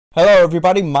Hello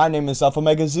everybody, my name is Alpha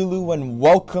Mega Zulu and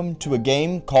welcome to a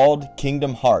game called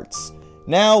Kingdom Hearts.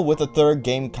 Now, with the third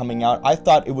game coming out, I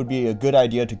thought it would be a good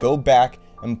idea to go back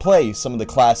and play some of the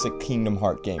classic Kingdom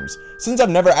Hearts games, since I've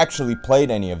never actually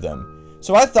played any of them.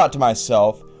 So I thought to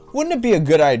myself, wouldn't it be a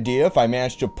good idea if I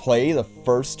managed to play the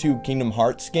first two Kingdom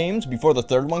Hearts games before the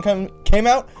third one came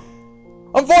out?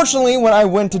 Unfortunately, when I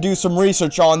went to do some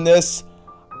research on this,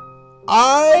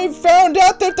 I found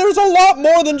out that there's a lot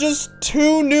more than just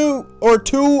two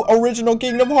original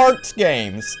Kingdom Hearts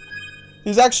games.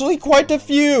 There's actually quite a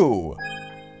few.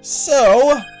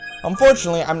 So,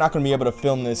 unfortunately, I'm not going to be able to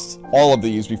film all of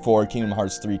these before Kingdom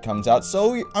Hearts 3 comes out.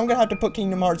 So, I'm going to have to put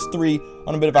Kingdom Hearts 3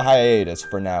 on a bit of a hiatus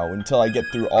for now until I get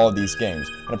through all of these games.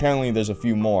 And apparently there's a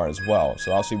few more as well.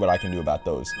 So, I'll see what I can do about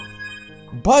those.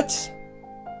 But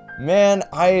man,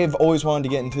 I've always wanted to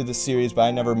get into this series, but I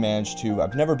never managed to.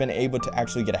 I've never been able to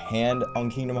actually get a hand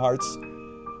on Kingdom Hearts.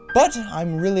 But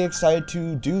I'm really excited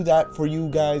to do that for you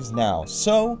guys now.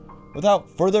 So,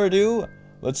 without further ado,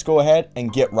 let's go ahead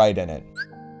and get right in it.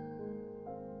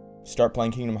 Start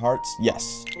playing Kingdom Hearts?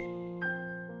 Yes.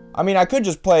 I mean, I could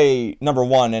just play number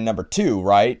 1 and number 2,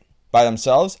 right? By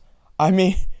themselves. I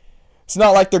mean, it's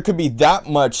not like there could be that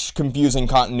much confusing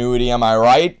continuity, am I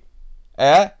right?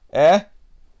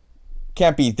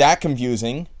 Can't be that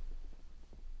confusing.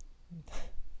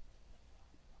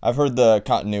 I've heard the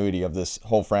continuity of this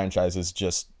whole franchise is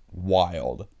just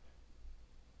wild.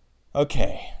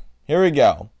 Okay, here we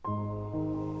go.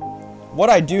 What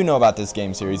I do know about this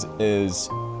game series is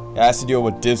it has to deal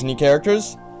with Disney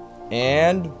characters,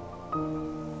 and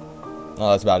oh,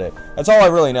 that's about it. That's all I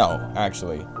really know,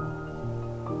 actually.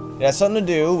 It has something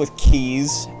to do with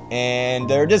keys, and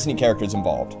there are Disney characters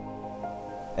involved.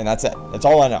 And that's it. That's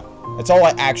all I know. That's all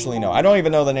I actually know. I don't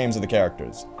even know the names of the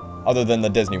characters, other than the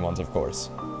Disney ones, of course.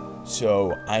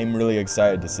 So, I'm really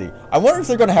excited to see. I wonder if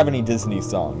they're going to have any Disney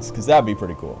songs, because that would be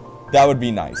pretty cool. That would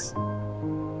be nice.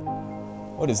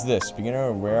 What is this? Beginner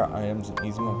or rare items and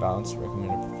easy mode balance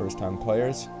recommended for first-time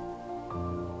players.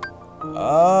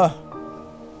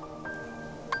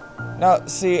 Now,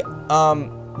 see,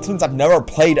 since I've never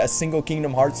played a single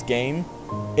Kingdom Hearts game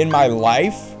in my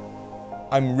life,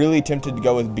 I'm really tempted to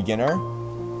go with beginner.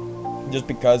 Just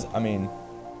because, I mean,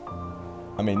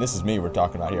 this is me we're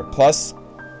talking about here. Plus,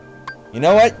 you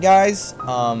know what, guys?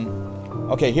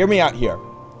 Okay, hear me out here.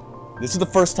 This is the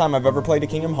first time I've ever played a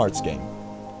Kingdom Hearts game.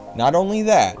 Not only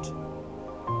that,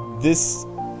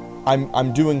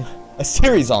 I'm doing a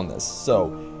series on this,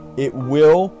 so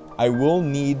I will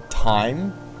need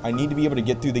time. I need to be able to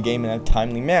get through the game in a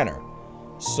timely manner.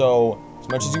 So, as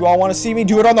much as you all want to see me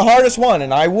do it on the hardest one,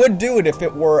 and I would do it if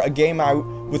it were a game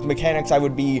with mechanics I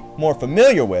would be more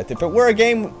familiar with. If it were a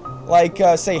game like,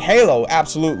 say, Halo,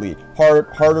 absolutely.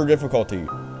 Harder difficulty.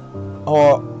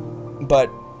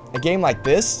 But a game like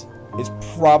this is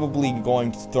probably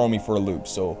going to throw me for a loop.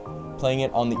 So, playing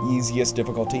it on the easiest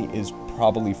difficulty is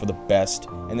probably for the best.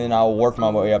 And then I'll work my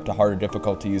way up to harder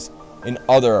difficulties in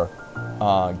other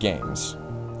games.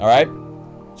 Alright?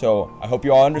 So, I hope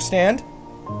you all understand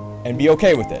and be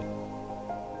okay with it.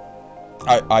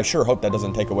 I sure hope that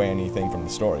doesn't take away anything from the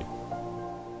story.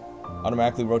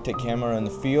 Automatically rotate camera in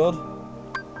the field.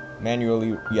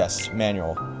 Manually, yes,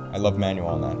 manual. I love manual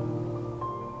on that.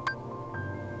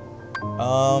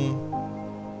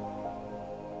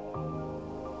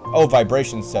 Oh,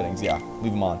 vibration settings, yeah.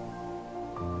 Leave them on.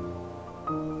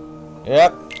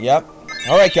 Yep.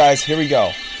 Alright guys, here we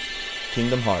go.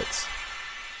 Kingdom Hearts.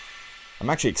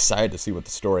 I'm actually excited to see what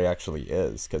the story actually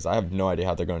is, because I have no idea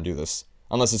how they're going to do this.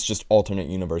 Unless it's just alternate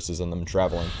universes and them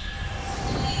traveling.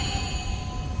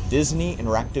 Disney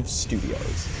Interactive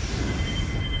Studios.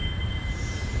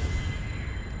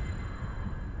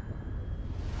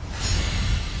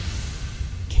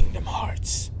 Kingdom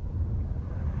Hearts.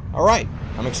 Alright,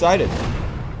 I'm excited.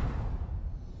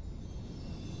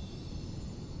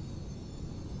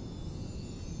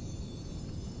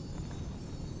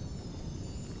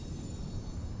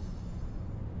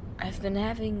 I've been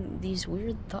having these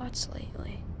weird thoughts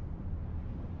lately.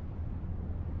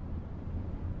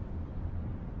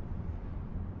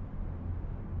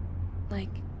 Like,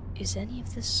 is any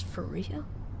of this for real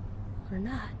or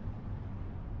not?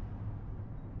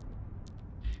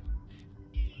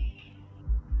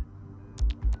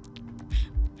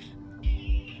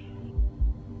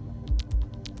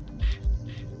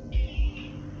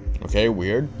 Okay,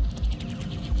 weird.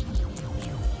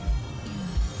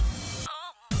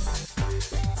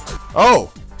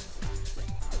 Oh!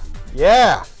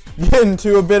 Yeah! Get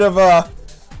into a bit of a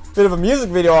music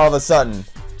video all of a sudden.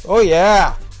 Oh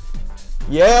yeah!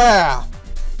 Yeah!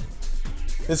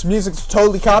 This music's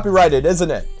totally copyrighted,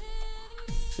 isn't it?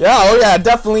 Yeah, oh yeah, it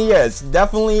definitely is.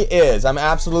 Definitely is. I'm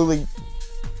absolutely...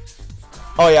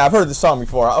 Oh yeah, I've heard this song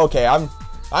before. Okay,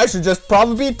 I should just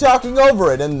probably be talking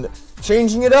over it and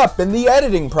changing it up in the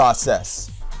editing process.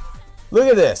 Look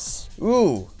at this.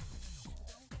 Ooh.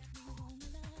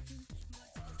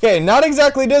 Okay, not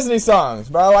exactly Disney songs,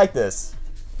 but I like this.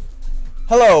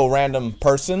 Hello, random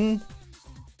person.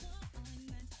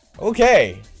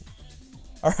 Okay.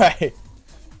 Alright.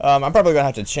 I'm probably gonna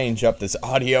have to change up this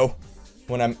audio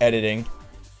when I'm editing.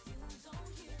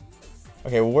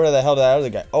 Okay, well, where the hell did that other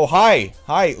guy? Oh, hi!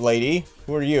 Hi, lady.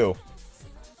 Who are you?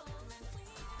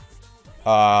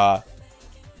 Hi.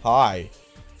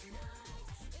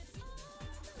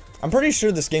 I'm pretty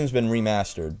sure this game's been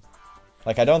remastered.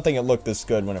 Like, I don't think it looked this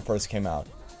good when it first came out.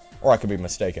 Or I could be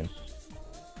mistaken.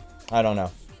 I don't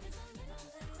know.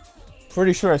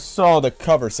 Pretty sure I saw the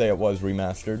cover say it was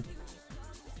remastered.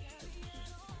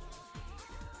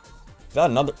 Is that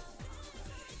another?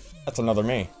 That's another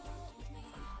me.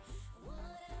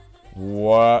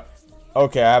 What?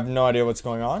 Okay, I have no idea what's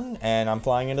going on, and I'm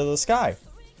flying into the sky.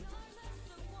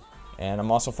 And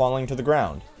I'm also falling to the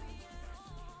ground.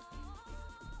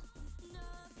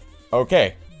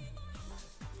 Okay.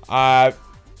 I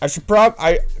should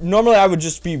normally I would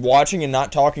just be watching and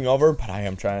not talking over, but I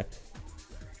am trying to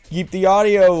keep the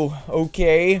audio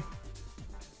okay.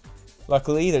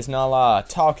 Luckily, there's not a lot of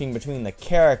talking between the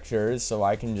characters, so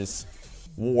I can just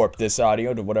warp this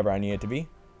audio to whatever I need it to be.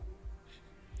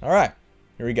 Alright,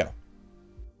 here we go.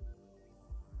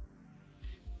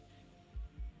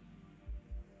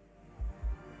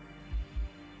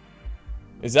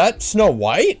 Is that Snow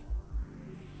White?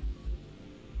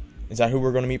 Is that who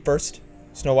we're going to meet first?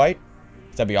 Snow White?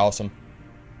 That'd be awesome.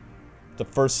 The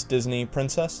first Disney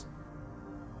princess?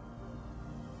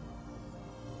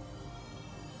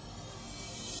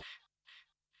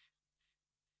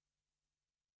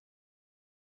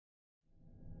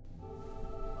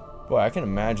 Boy, I can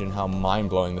imagine how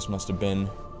mind-blowing this must have been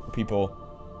for people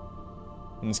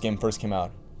when this game first came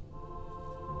out.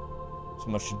 So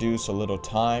much to do, so little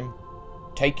time.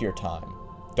 Take your time.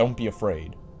 Don't be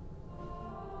afraid.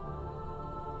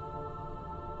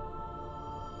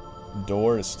 The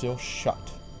door is still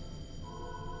shut.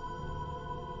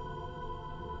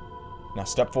 Now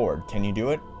step forward. Can you do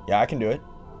it? Yeah, I can do it.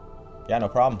 Yeah, no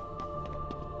problem.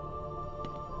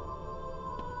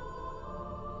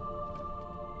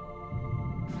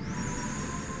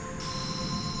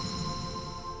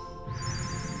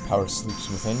 Power sleeps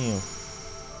within you.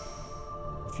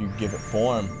 If you give it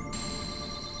form,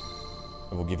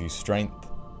 it will give you strength.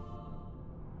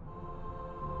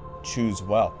 Choose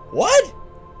well. What?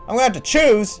 I'm gonna have to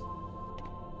choose?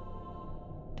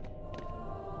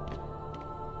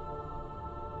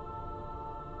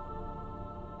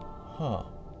 Huh.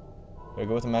 Do I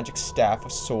go with a magic staff, a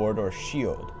sword, or a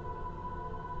shield?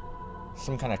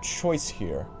 Some kind of choice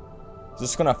here. Is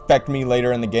this gonna affect me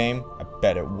later in the game? I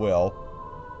bet it will.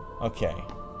 Okay.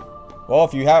 Well,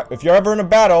 if you're ever in a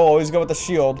battle, always go with the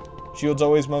shield. Shield's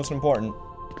always most important.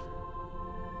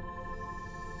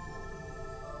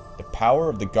 The power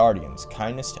of the guardians,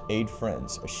 kindness to aid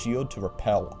friends, a shield to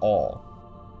repel all.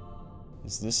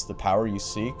 Is this the power you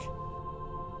seek?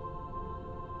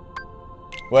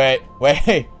 Wait,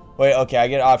 okay, I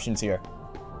get options here.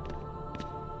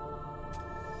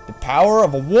 The power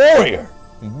of a warrior,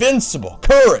 invincible,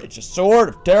 courage, a sword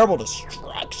of terrible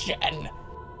destruction.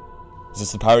 Is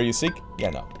this the power you seek? Yeah,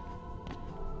 no.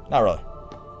 Not really.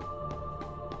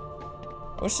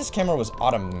 I wish this camera was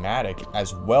automatic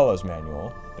as well as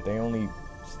manual, but they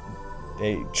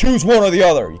choose one or the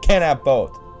other. You can't have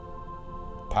both.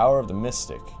 Power of the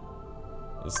mystic.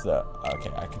 Okay,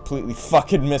 I completely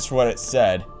fucking missed what it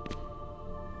said.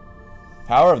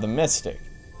 Power of the mystic.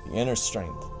 The inner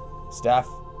strength. Staff,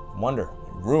 wonder,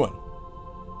 and ruin.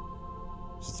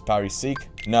 Is this the power you seek?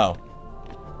 No.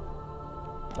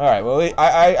 Alright, well,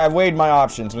 I weighed my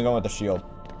options. I'm going with the shield.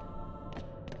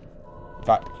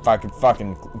 If I could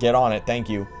fucking get on it, thank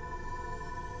you.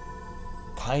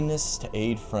 Kindness to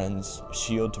aid friends, a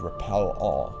shield to repel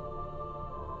all.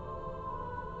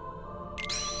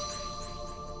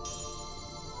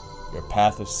 Your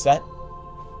path is set.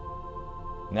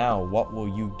 Now, what will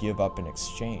you give up in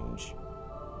exchange?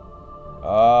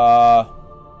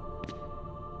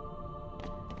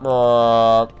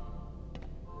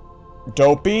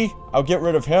 Dopey? I'll get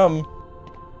rid of him.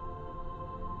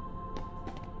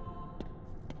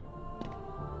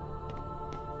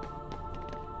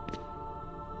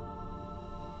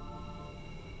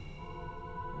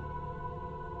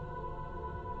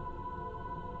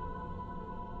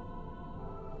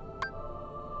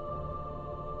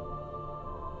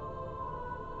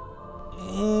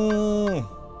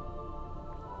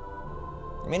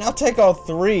 mean, I'll take all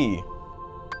 3.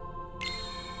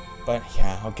 But,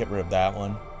 yeah, I'll get rid of that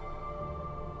one.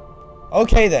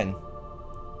 Okay, then.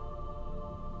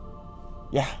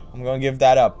 Yeah, I'm gonna give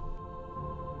that up.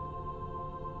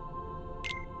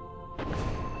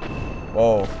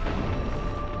 Whoa.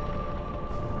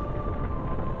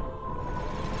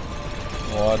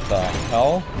 What the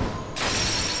hell?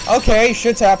 Okay,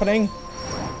 shit's happening.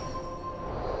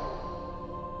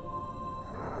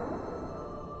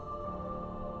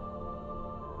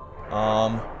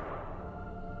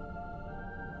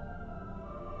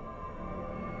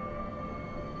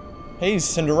 Hey,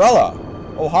 Cinderella.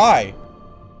 Oh, hi.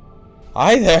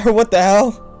 Hi there, what the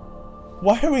hell?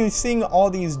 Why are we seeing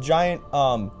all these giant,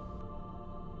 I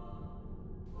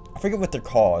forget what they're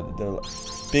called. They're like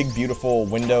big, beautiful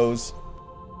windows.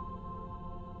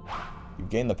 You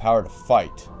gain the power to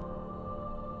fight.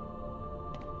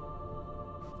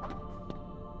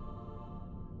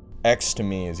 X to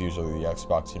me is usually the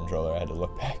Xbox controller. I had to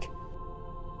look back.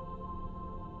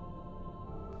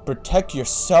 Protect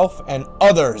yourself and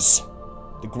others.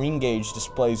 The green gauge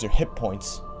displays your hit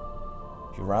points.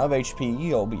 If you run out of HP,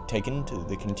 you'll be taken to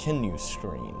the continue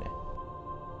screen.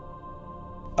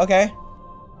 Okay.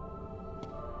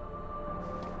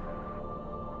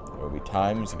 There will be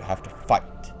times you have to fight.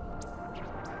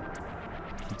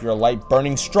 Keep your light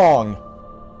burning strong.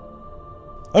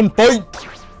 And fight!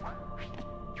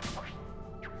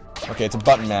 Okay, it's a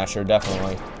button masher,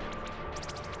 definitely.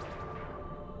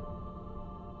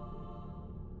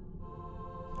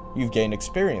 You've gained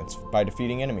experience by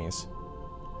defeating enemies.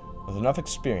 With enough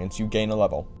experience, you gain a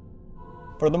level.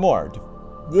 Furthermore,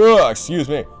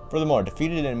 Furthermore,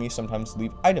 defeated enemies sometimes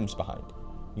leave items behind.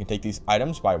 You can take these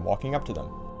items by walking up to them.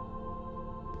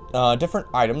 Different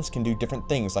items can do different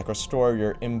things, like restore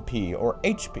your MP or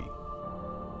HP.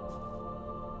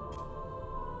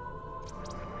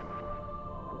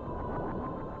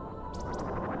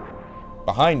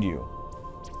 Behind you.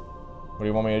 What do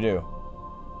you want me to do?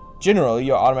 Generally,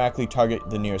 you'll automatically target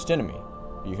the nearest enemy.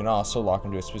 You can also lock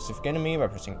into a specific enemy by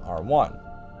pressing R1.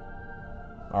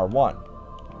 R1.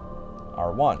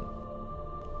 R1.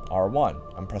 R1.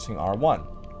 I'm pressing R1.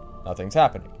 Nothing's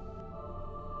happening.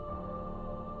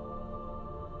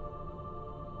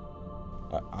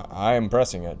 I am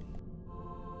pressing it.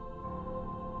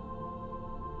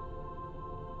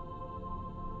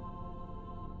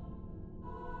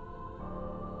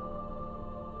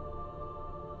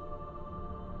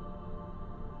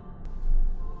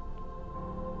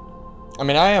 I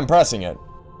mean, I am pressing it.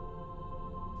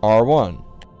 R1.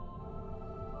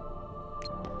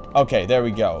 Okay, there we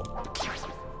go.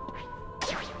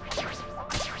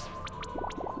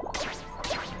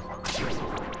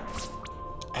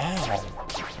 Ow.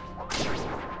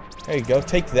 There you go,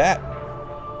 take that.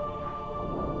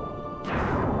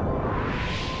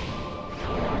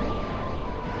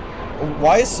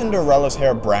 Why is Cinderella's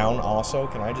hair brown also?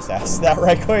 Can I just ask that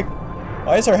right quick?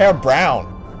 Why is her hair brown?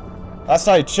 Last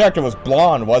I checked, it was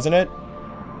blonde, wasn't it? It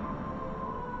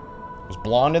was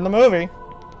blonde in the movie.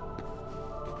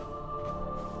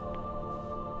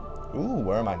 Ooh,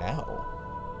 where am I now?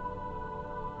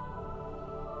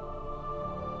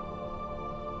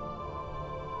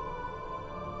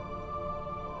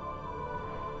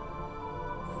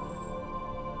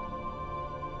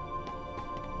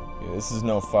 Yeah, this is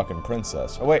no fucking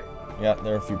princess. Oh, wait. Yeah,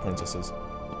 there are a few princesses.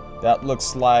 That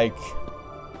looks like...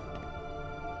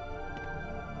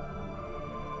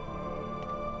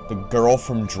 the girl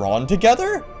from Drawn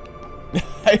Together?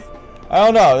 I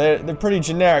don't know. They're pretty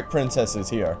generic princesses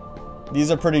here. These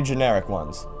are pretty generic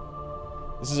ones.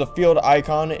 This is a field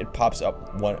icon. It pops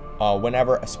up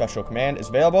whenever a special command is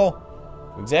available.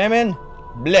 Examine.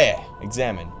 Bleh.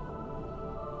 Examine.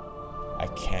 I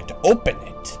can't open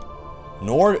it.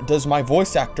 Nor does my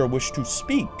voice actor wish to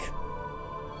speak.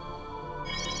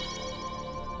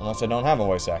 Unless I don't have a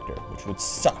voice actor, which would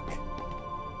suck.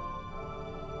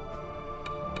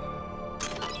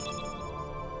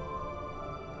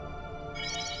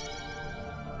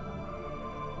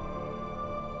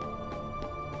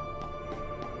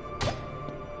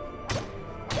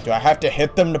 Do I have to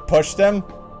hit them to push them?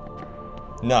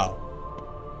 No.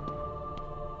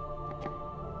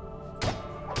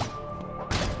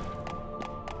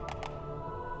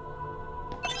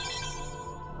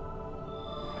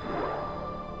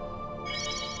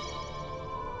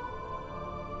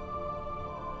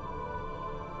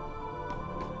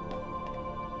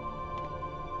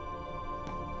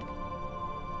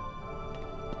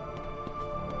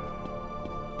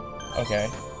 Okay.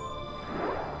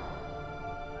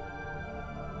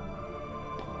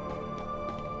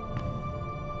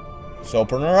 Let's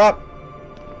open her up.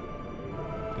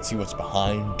 Let's see what's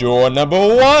behind door number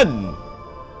 1.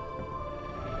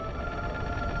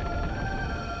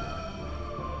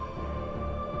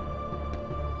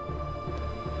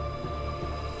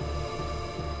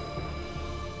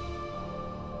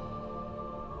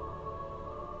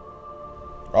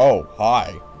 Oh,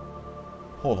 hi.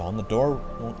 Hold on, the door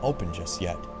won't open just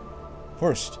yet.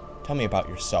 First, tell me about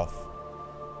yourself.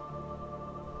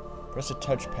 Press the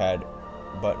touchpad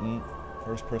button,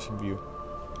 first person view.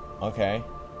 Okay.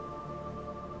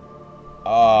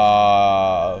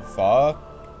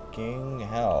 Fucking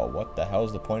hell. What the hell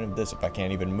is the point of this if I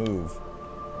can't even move?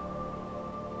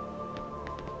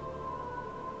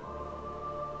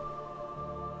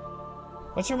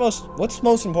 What's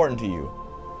most important to you?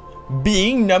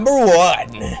 Being number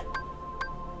 1.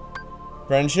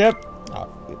 Friendship?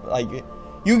 Like,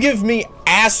 you give me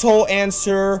asshole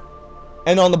answer,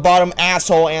 and on the bottom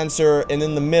asshole answer, and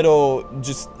in the middle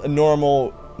just a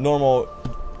normal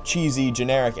cheesy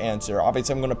generic answer.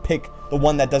 Obviously I'm gonna pick the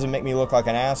one that doesn't make me look like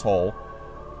an asshole.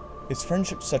 Is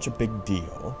friendship such a big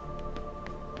deal?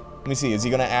 Let me see, is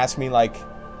he gonna ask me like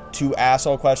 2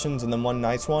 asshole questions and then 1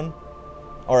 nice one?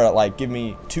 Or like give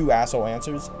me 2 asshole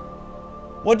answers?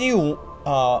 What do you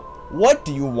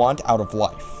want out of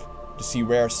life? To see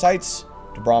rare sights,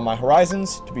 to broaden my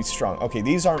horizons, to be strong. Okay,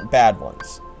 these aren't bad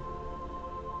ones.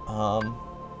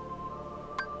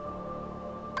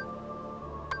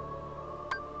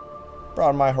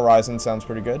 Broaden my horizon sounds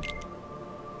pretty good.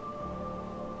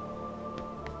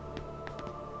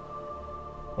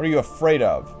 What are you afraid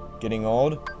of? Getting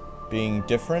old? Being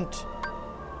different?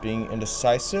 Being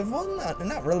indecisive? Well,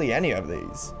 not really any of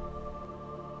these.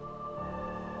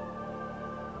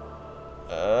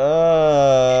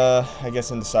 I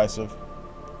guess indecisive.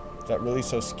 Is that really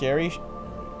so scary?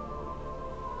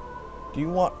 Do you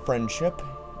want friendship?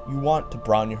 You want to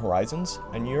broaden your horizons?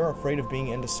 And you're afraid of being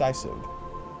indecisive.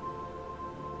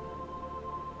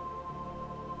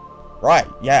 Right,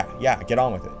 yeah, get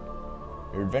on with it.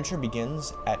 Your adventure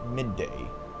begins at midday.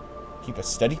 Keep a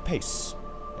steady pace,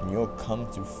 and you'll come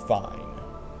through fine.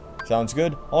 Sounds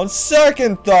good? On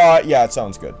second thought, yeah, it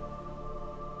sounds good.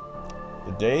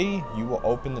 The day you will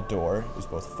open the door is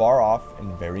both far off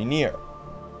and very near.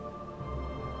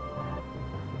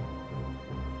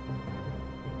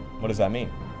 What does that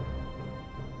mean?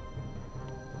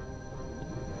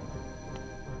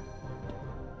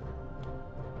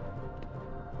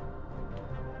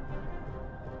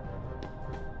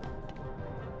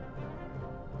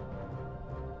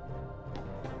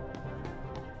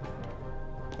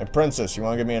 Hey, Princess, you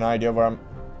want to give me an idea of where I'm...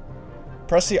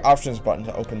 Press the options button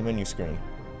to open the menu screen.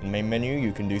 In the main menu,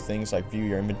 you can do things like view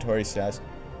your inventory stats.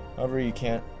 However, you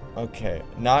can't... Okay.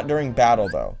 Not during battle,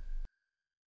 though.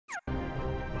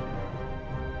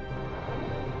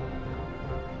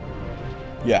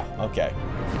 Yeah, okay.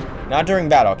 Not during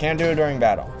battle. Can't do it during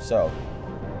battle, so...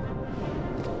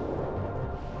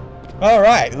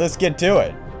 Alright, let's get to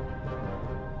it.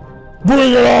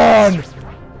 Bring it on!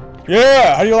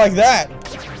 Yeah, how do you like that?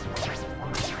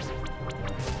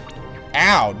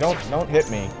 Ow, don't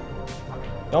hit me.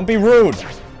 Don't be rude.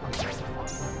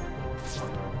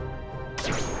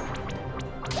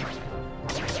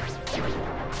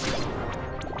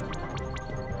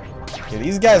 Okay,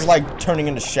 these guys like turning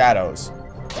into shadows.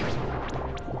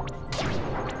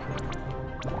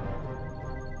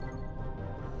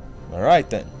 Alright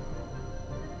then.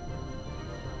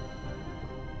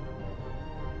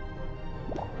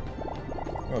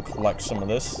 We'll collect some of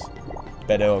this.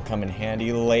 Bet it'll come in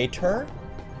handy later.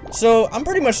 So, I'm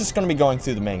pretty much just going to be going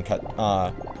through the main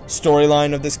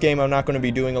storyline of this game. I'm not going to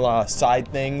be doing a lot of side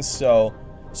things, so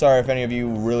sorry if any of you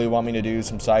really want me to do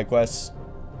some side quests.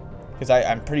 Because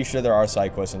I'm pretty sure there are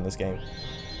side quests in this game.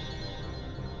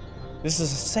 This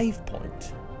is a save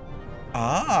point.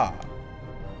 Ah.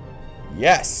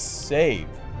 Yes, save.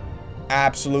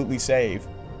 Absolutely save.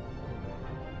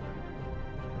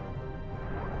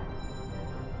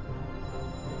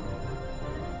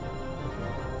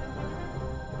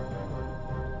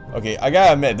 Okay, I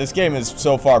gotta admit, this game is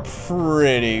so far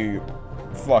pretty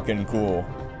fucking cool.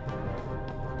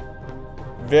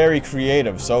 Very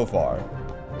creative so far.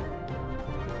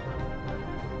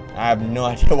 I have no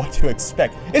idea what to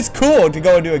expect. It's cool to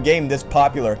go into a game this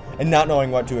popular and not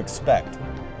knowing what to expect.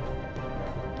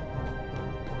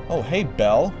 Oh, hey,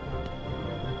 Belle.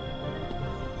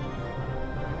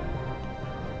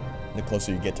 The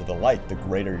closer you get to the light, the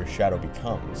greater your shadow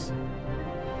becomes.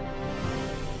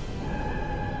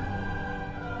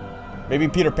 Maybe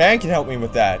Peter Pan can help me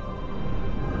with that.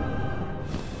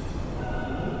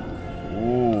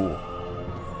 Ooh.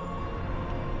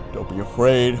 Don't be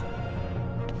afraid.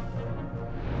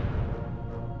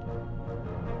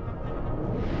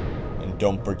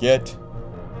 don't forget.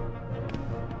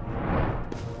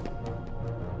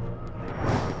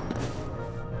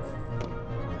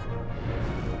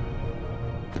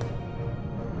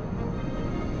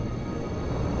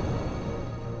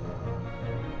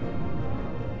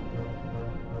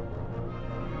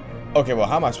 Okay, well,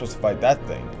 how am I supposed to fight that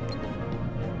thing?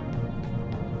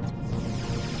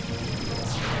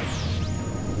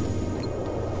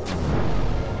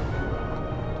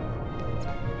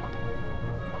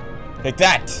 Take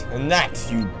that! And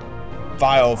that, you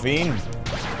vile fiend!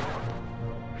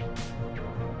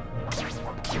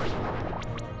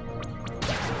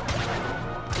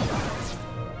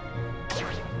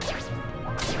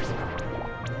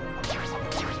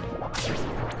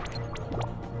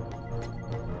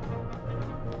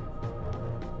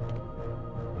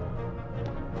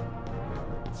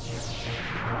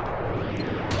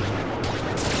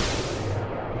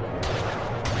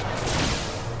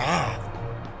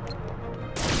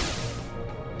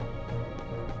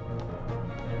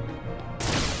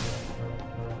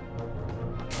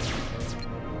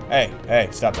 Hey,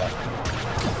 stop that.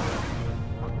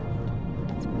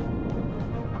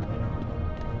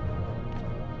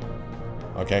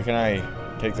 Okay, can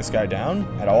I take this guy down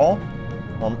at all?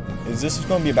 Is this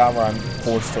going to be a battle where I'm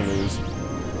forced to lose?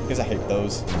 Because I hate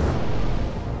those.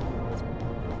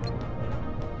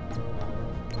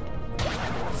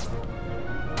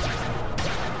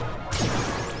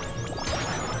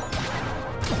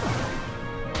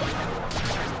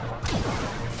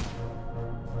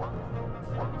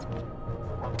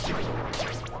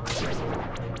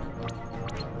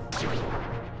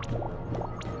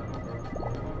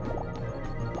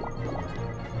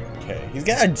 Okay, he's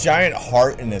got a giant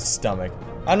heart in his stomach.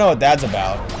 I don't know what that's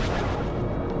about.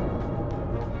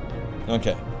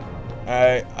 Okay.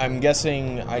 I'm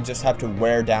guessing I just have to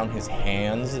wear down his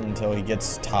hands until he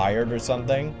gets tired or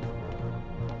something.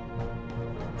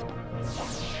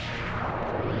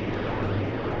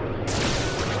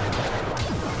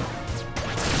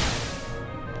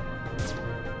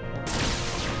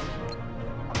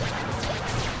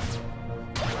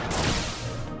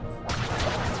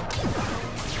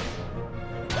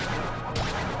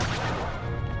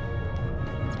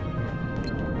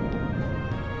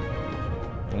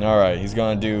 Alright, he's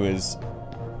gonna do his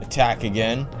attack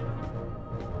again.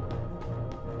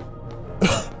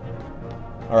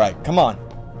 Alright, come on.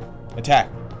 Attack.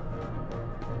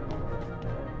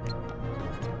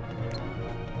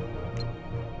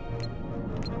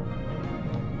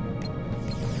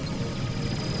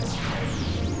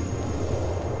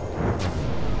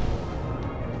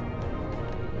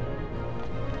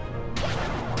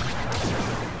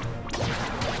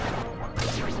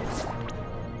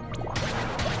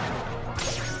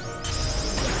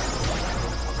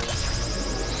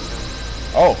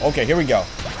 Oh, okay, here we go.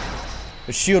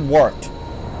 The shield worked.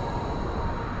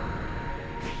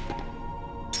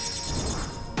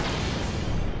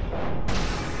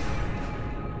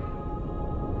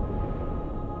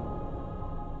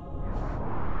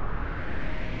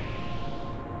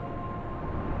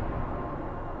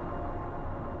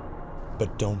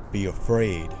 But don't be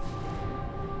afraid.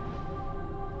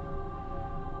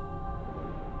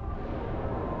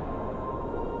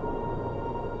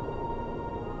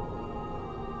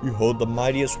 You hold the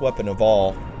mightiest weapon of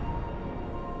all.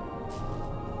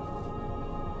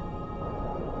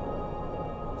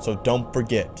 So don't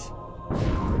forget.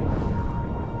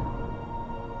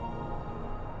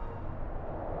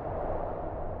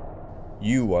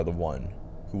 You are the one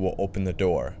who will open the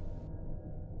door.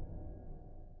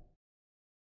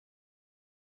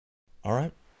 All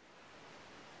right?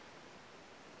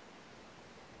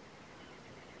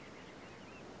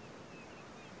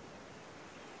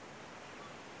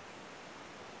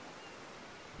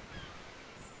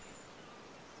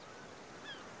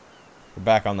 We're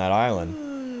back on that island.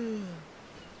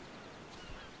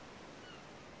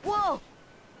 Whoa!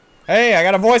 Hey, I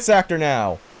got a voice actor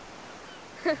now.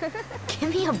 Give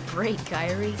me a break,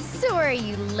 Kyrie. Sora,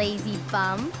 you lazy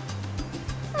bum.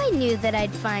 I knew that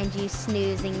I'd find you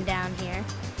snoozing down here.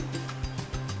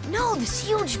 No, this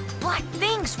huge black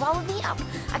thing swallowed me up.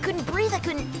 I couldn't breathe, I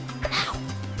couldn't... Ow!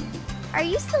 Are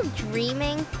you still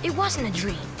dreaming? It wasn't a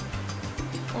dream.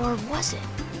 Or was it?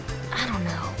 I don't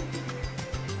know.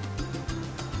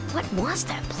 What was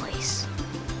that place?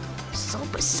 So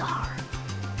bizarre.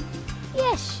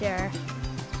 Yeah, sure.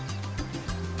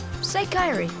 Say,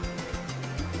 Kyrie,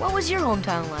 what was your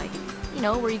hometown like? You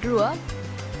know, where you grew up?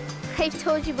 I've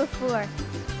told you before.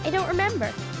 I don't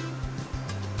remember.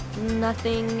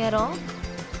 Nothing at all?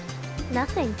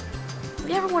 Nothing. Would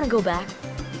you ever want to go back?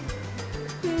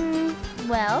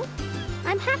 Well,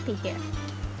 I'm happy here.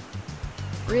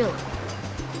 Really?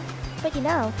 But you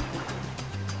know,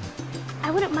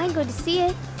 I wouldn't mind going to see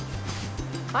it.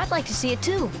 I'd like to see it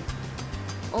too.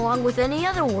 Along with any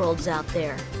other worlds out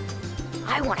there.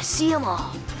 I want to see them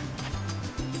all.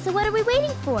 So what are we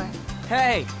waiting for?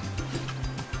 Hey!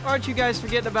 Aren't you guys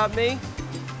forgetting about me?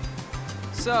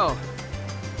 So,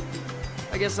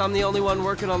 I guess I'm the only one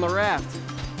working on the raft.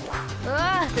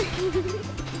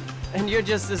 And you're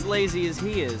just as lazy as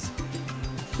he is.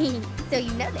 So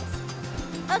you know this.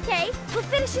 Okay, we'll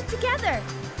finish it together.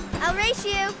 I'll race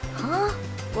you. Huh?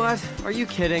 What? Are you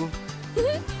kidding?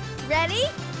 Ready?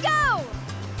 Go!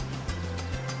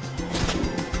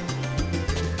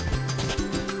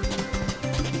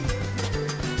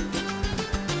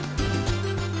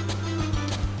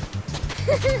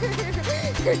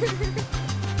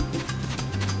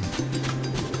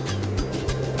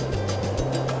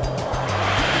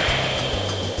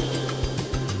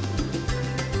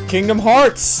 Kingdom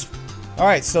Hearts!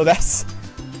 Alright, so that's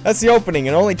the opening.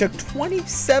 It only took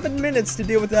 27 minutes to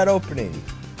deal with that opening.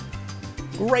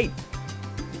 Great.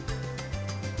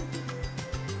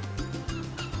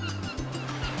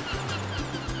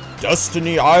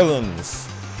 Destiny Islands.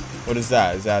 What is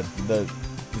that? Is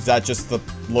that just the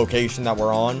location that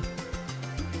we're on?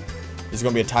 Is there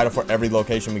gonna be a title for every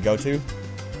location we go to?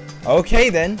 Okay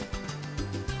then.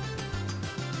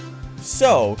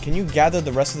 So, can you gather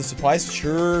the rest of the supplies?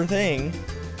 Sure thing.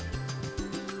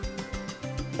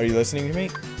 Are you listening to me?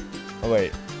 Oh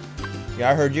wait.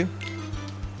 Yeah, I heard you.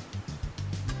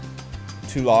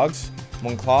 2 logs,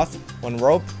 1 cloth, 1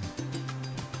 rope.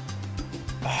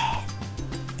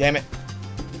 Damn it.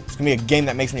 It's gonna be a game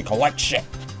that makes me collect shit.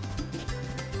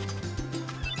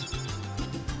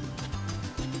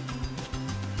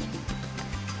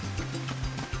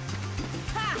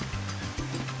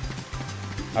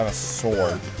 I have a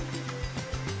sword.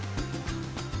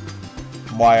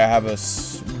 Why I have a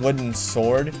wooden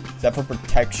sword? Is that for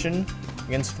protection?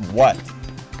 Against what?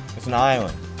 It's an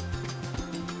island.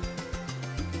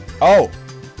 Oh!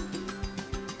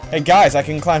 Hey guys, I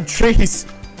can climb trees!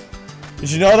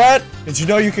 Did you know that? Did you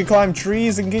know you can climb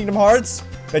trees in Kingdom Hearts?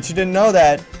 Bet you didn't know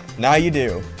that. Now you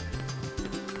do.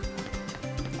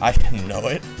 I didn't know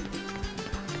it.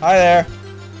 Hi there.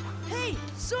 Hey,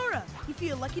 Sora! You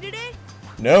feel lucky today?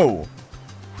 No.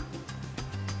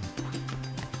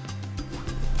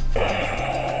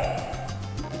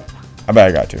 I bet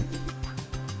I got to.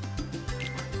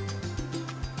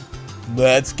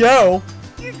 Let's go.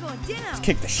 You're going down. Let's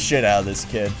kick the shit out of this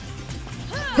kid.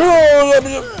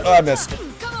 Oh, I missed.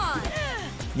 Come on.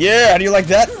 Yeah, how do you like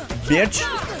that, bitch?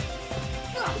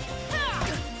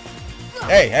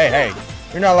 Hey, hey, hey.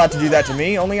 You're not allowed to do that to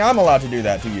me. Only I'm allowed to do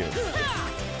that to you.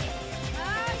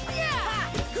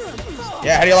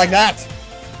 Yeah, how do you like that?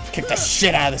 Kick the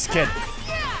shit out of this kid.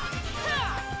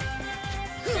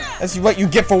 That's what you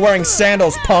get for wearing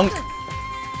sandals, punk. Come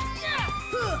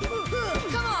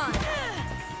on.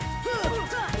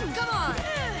 Come on.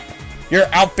 Your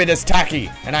outfit is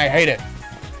tacky, and I hate it.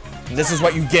 And this is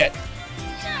what you get.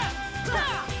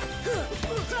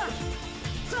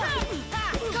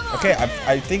 Okay,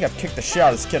 I think I've kicked the shit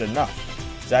out of this kid enough.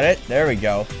 Is that it? There we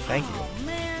go. Thank you. Oh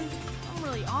man, I'm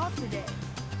really off today.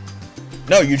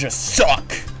 No, you just suck.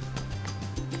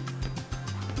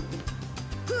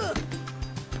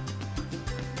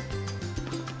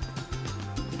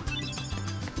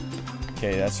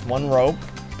 Okay, that's 1 rope.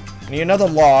 I need another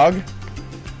log.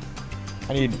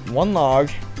 I need 1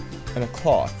 log and a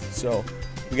cloth. So,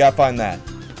 we gotta find that.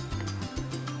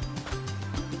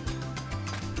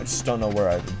 I just don't know where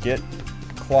I would get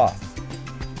cloth.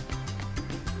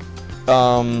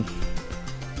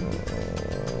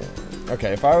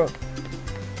 Okay, if I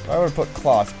were to put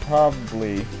cloth,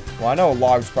 probably... Well, I know a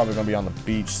log's probably gonna be on the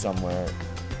beach somewhere.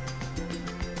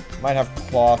 Might have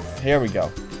cloth. Here we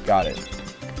go. Got it.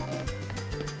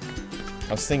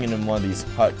 I was thinking in one of these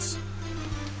huts.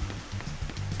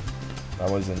 I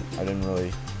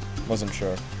wasn't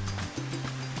sure.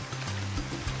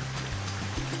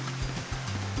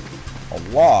 A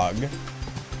log?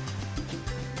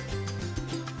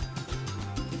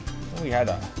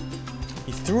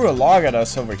 He threw a log at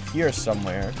us over here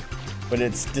somewhere, but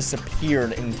it's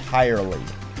disappeared entirely.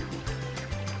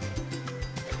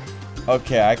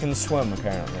 Okay, I can swim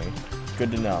apparently.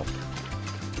 Good to know.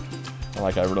 Not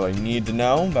like I really need to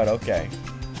know, but okay.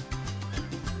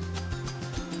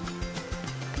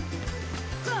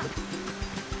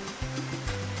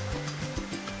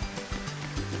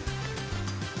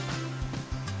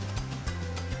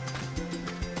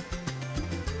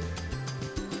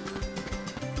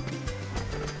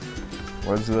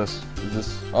 What is this? Is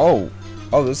this... Oh!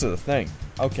 Oh, this is a thing.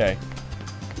 Okay.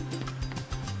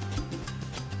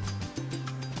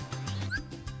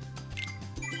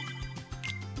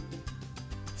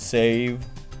 Save.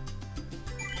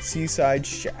 Seaside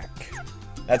Shack.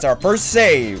 That's our first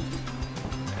save.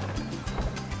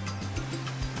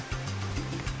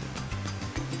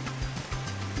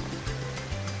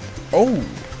 Oh,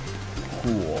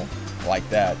 cool. I like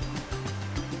that.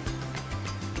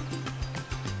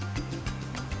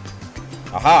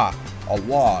 Aha, a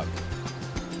log.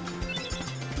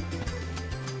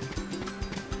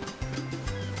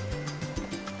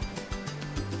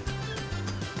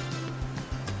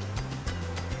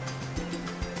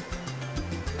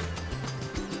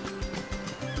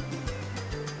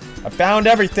 I found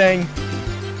everything.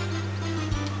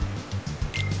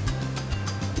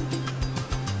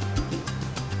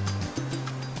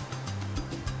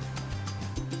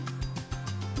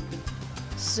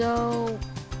 So,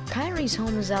 Kyrie's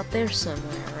home is out there somewhere,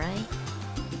 right?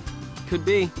 Could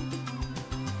be.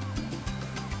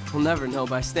 We'll never know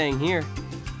by staying here.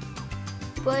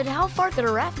 But how far could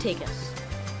a raft take us?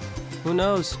 Who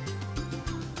knows?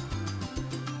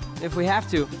 If we have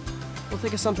to, we'll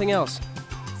think of something else.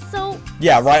 So.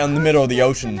 Yeah, right in the middle of the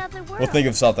ocean. Another We'll world. think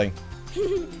of something.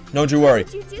 Don't you worry.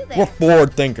 What did you do We're there?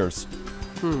 forward thinkers.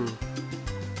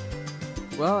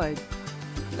 Well, I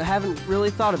haven't really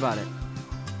thought about it.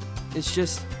 It's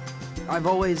just, I've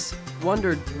always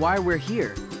wondered why we're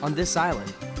here, on this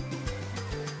island.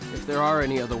 If there are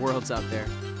any other worlds out there,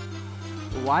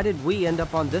 why did we end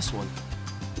up on this one?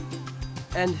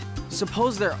 And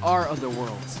suppose there are other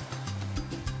worlds.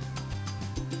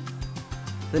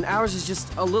 Then ours is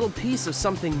just a little piece of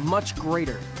something much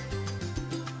greater.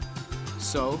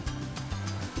 So,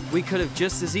 we could have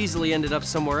just as easily ended up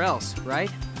somewhere else,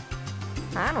 right?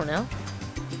 I don't know.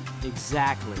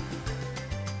 Exactly.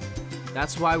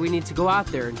 That's why we need to go out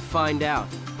there and find out.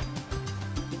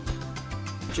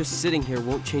 Just sitting here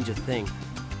won't change a thing.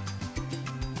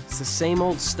 It's the same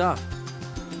old stuff.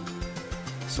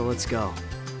 So let's go.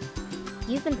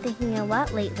 You've been thinking a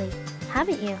lot lately,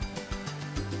 haven't you?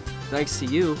 Thanks to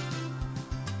you.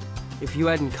 If you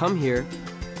hadn't come here,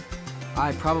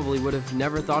 I probably would have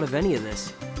never thought of any of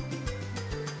this.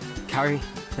 Kyrie,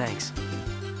 thanks.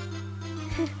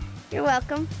 You're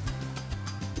welcome.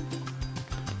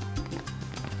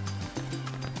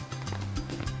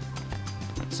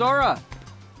 Sora!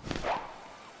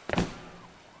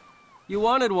 You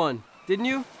wanted one, didn't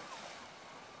you?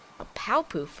 A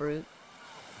Palpu fruit?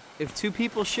 If two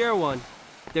people share one,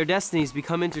 their destinies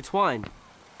become intertwined.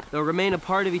 They'll remain a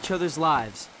part of each other's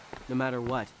lives, no matter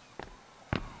what.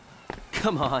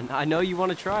 Come on, I know you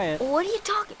want to try it. What are you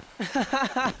talking?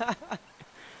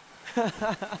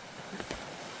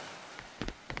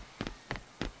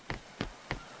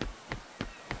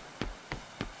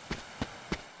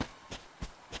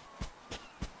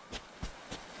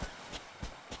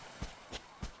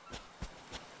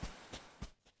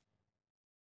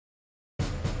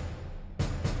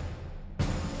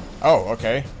 Oh,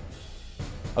 okay.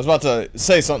 I was about to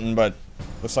say something, but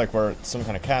looks like we're at some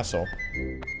kind of castle.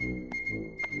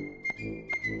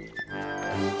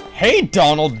 Hey,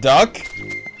 Donald Duck!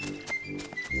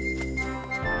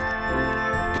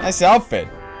 Nice outfit.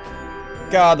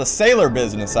 Got a sailor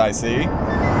business, I see.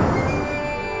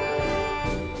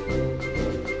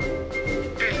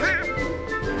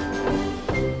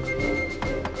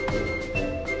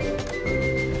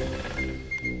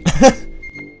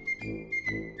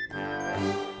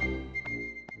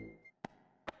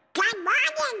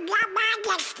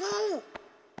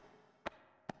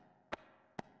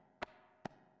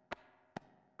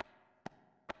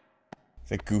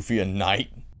 Is it Goofy a knight?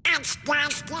 It's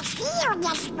nice to see you,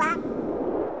 this one.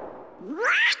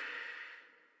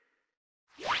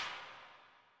 What?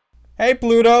 Hey,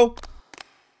 Pluto!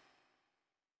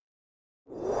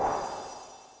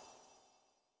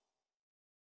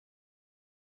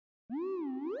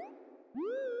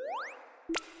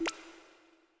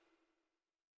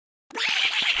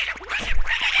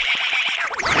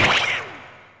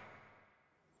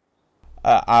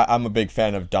 I'm a big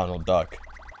fan of Donald Duck.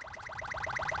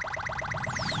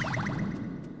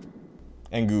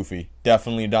 And Goofy.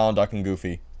 Definitely Donald Duck and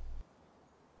Goofy.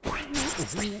 Wake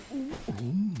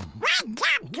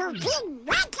up, Goofy!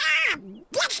 Wake up!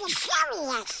 This is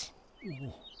serious!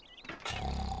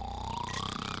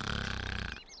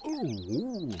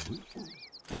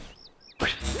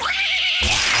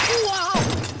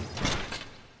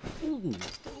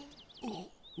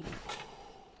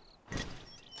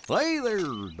 Hey there,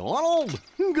 Donald.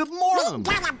 Good We morning.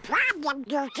 got a problem,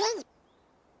 Goofy.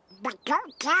 But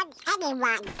don't tell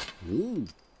anyone. Ooh,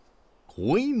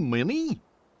 Queen Minnie?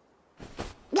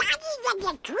 Not even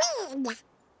the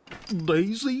Queen.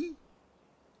 Daisy?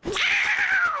 No!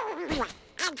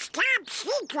 It's top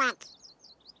secret.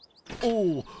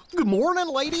 Oh, good morning,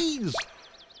 ladies.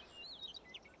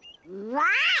 What?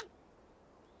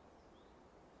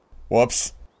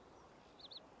 Whoops.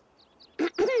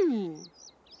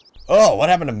 Oh, what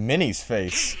happened to Minnie's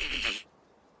face?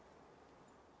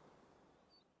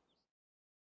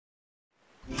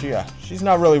 She's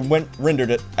not really rendered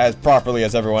it as properly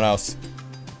as everyone else.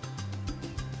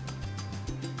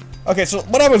 Okay, so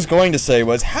what I was going to say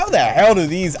was, how the hell do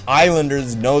these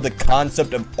islanders know the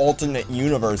concept of alternate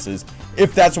universes?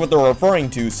 If that's what they're referring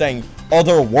to, saying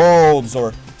other worlds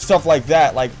or stuff like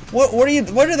that. Like, what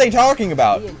are they talking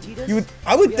about?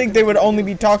 I would think they would only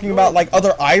be talking about like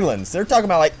other islands. They're talking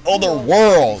about like other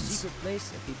worlds. Secret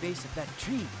place at the base of that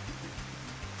tree.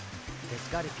 There's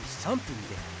gotta be something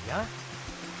there, yeah?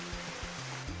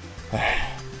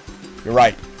 You're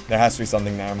right. There has to be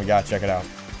something there, and we gotta check it out.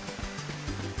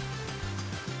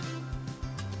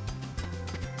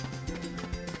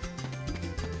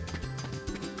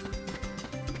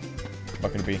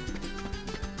 What could it be?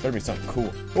 Better be something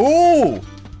cool. Ooh!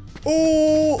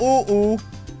 Ooh, ooh, ooh.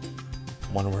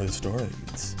 Wonder where the store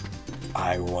leads.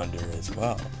 I wonder as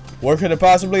well. Where could it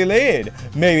possibly lead?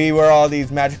 Maybe where all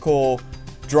these magical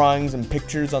drawings and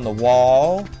pictures on the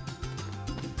wall?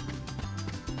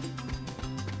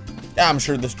 I'm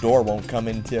sure this door won't come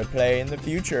into play in the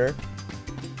future.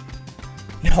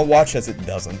 Now watch as it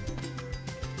doesn't.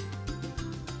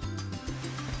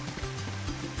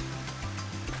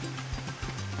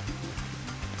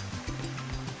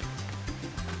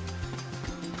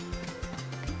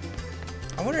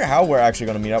 I wonder how we're actually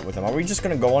going to meet up with them. Are we just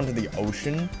going to go onto the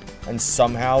ocean and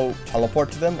somehow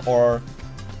teleport to them? Or,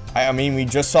 I mean, we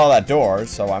just saw that door,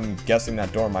 so I'm guessing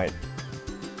that door might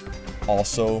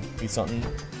also be something.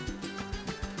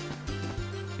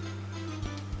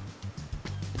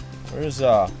 Where's,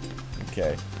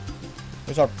 okay.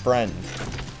 Where's our friend?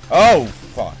 Oh,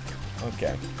 fuck.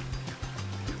 Okay.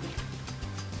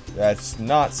 That's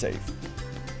not safe.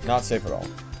 Not safe at all.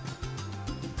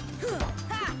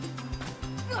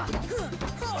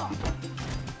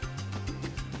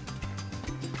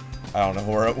 I don't know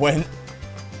where it went.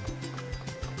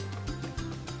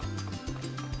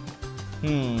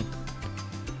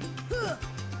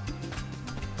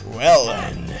 Well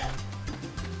then.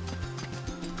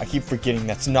 I keep forgetting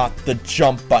that's not the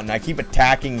jump button. I keep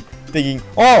attacking, thinking,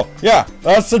 oh, yeah,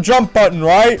 that's the jump button,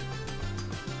 right?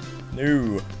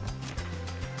 No.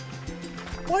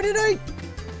 Why did I?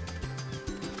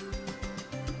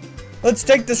 Let's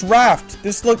take this raft.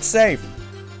 This looks safe.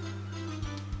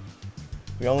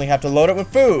 We only have to load it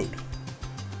with food.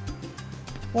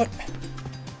 What?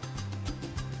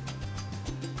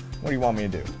 What do you want me to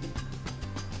do?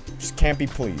 Just can't be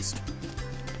pleased.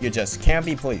 You just can't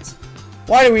be pleased.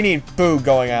 Why do we need food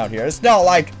going out here? It's not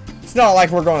like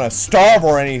we're going to starve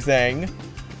or anything.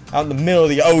 Out in the middle of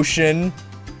the ocean,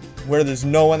 where there's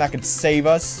no one that could save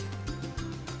us.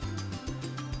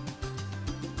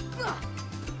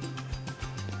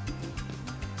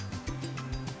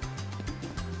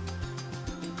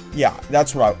 Yeah,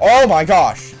 that's right. Oh my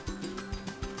gosh!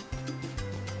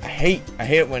 I hate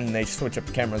it when they switch up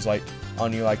the cameras like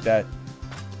on you like that.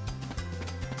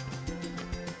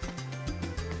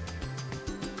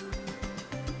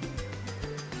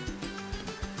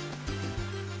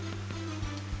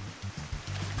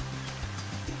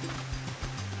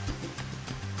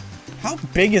 How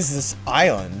big is this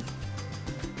island?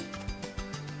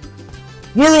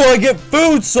 Where do I get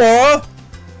food, Sora?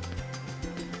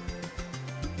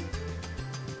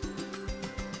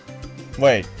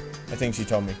 Wait, I think she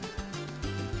told me.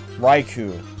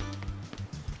 Raikou.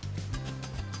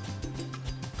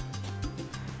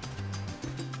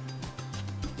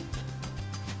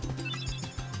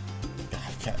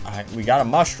 We got a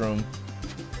mushroom.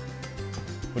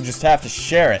 We'll just have to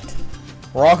share it.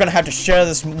 We're all gonna have to share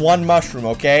this one mushroom,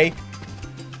 okay?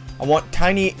 I want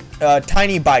tiny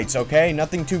bites, okay?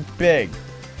 Nothing too big.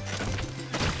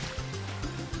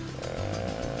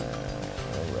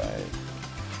 Alright.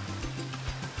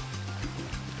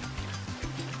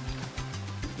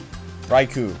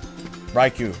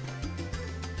 Raikou.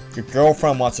 Your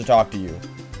girlfriend wants to talk to you.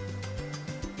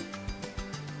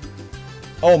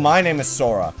 Oh, my name is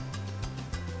Sora.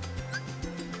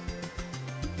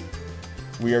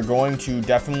 We are going to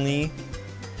definitely,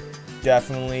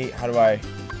 how do I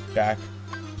back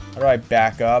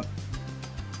up?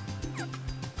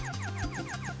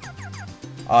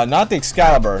 Not the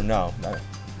Excalibur, no,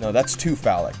 that's too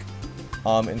phallic.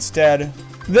 Instead,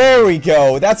 there we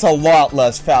go, that's a lot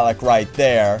less phallic right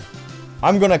there.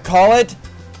 I'm gonna call it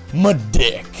my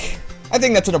dick. I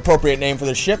think that's an appropriate name for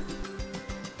the ship.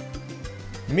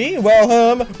 Me?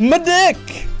 Well, my dick!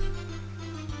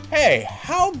 Hey,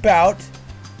 how about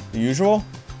the usual?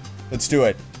 Let's do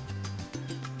it.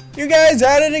 You guys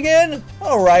at it again?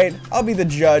 Alright, I'll be the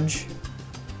judge.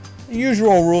 The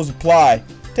usual rules apply.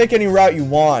 Take any route you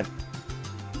want.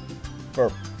 For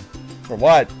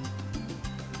what?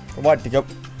 For what? To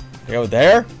go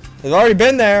there? It's already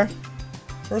been there.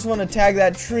 First one to tag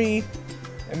that tree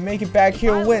and make it back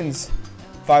here wins.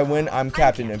 If I win, I'm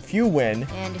captain. If you win...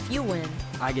 And if you win...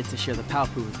 I get to share the Pao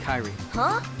Poo with Kyrie.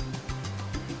 Huh?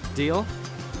 Deal?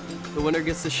 The winner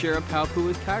gets to share a Pao Poo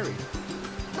with Kyrie.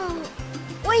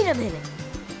 Wait a minute.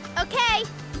 Okay,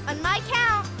 on my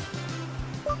count.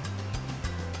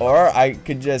 Or I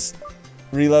could just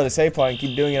reload a save point and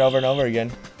keep doing it over and over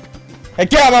again. Hey,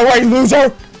 get out of my way,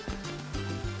 loser!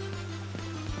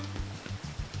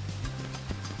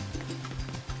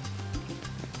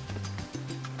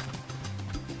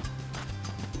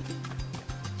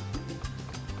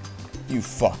 You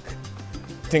fuck.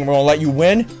 Think we're gonna let you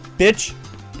win, bitch?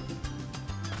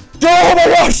 Oh my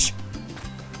gosh!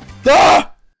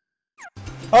 Ah!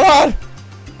 Hold on!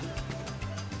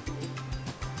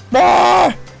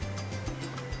 Ah!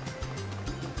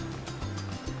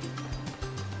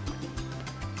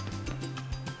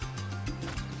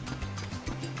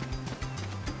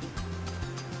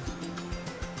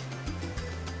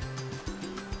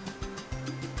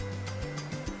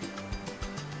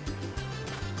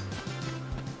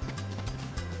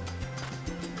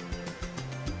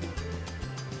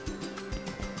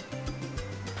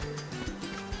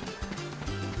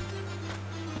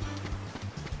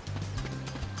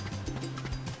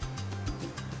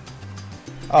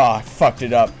 Oh, I fucked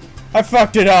it up. I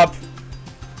fucked it up!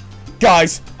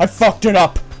 Guys, I fucked it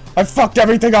up! I fucked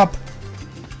everything up!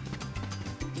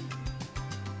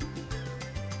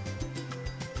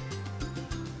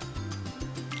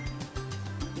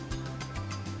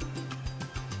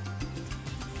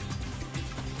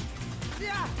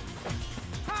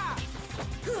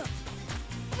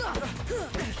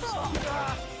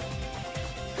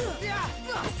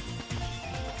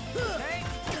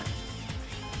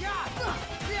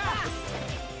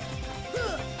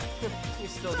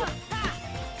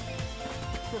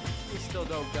 You still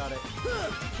don't got it.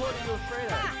 What are you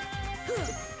afraid of?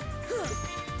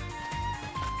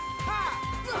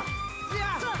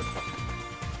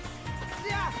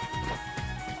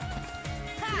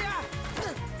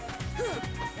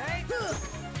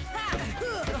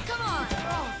 Come on!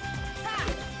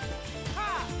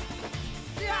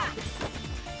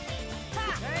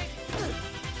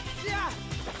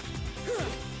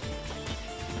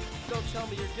 Don't tell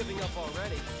me you're giving up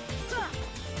already.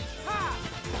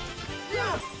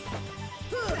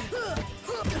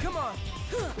 Come on!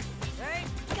 Hey!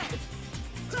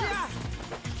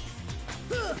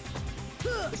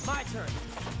 My turn!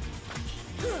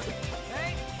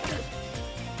 Hey!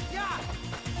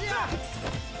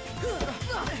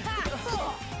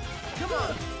 Come on!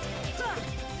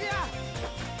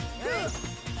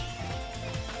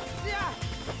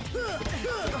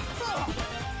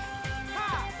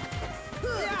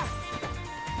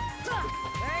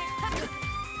 Hey!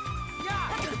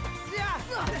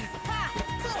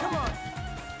 Come on!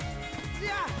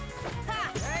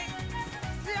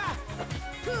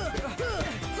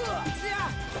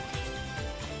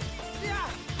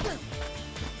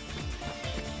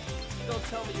 Don't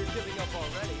tell me you're giving up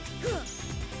already. Come on!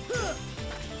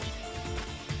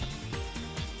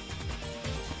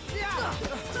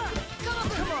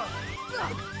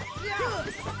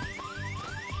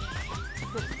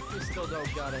 You still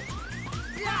don't got it.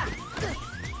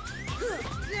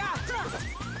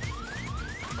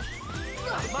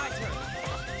 My turn.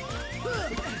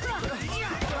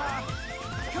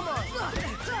 Come on.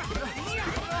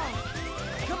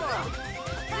 Come on.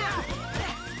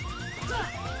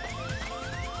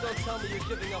 Don't tell me you're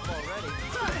giving up already.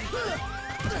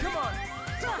 Come on.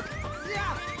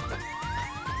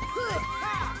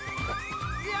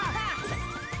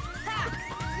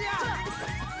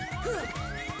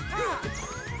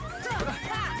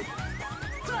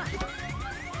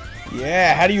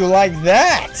 Yeah, how do you like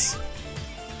that?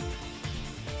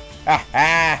 Ha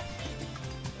ha!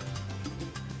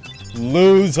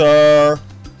 Loser!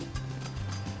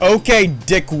 Okay,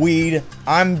 dickweed,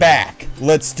 I'm back.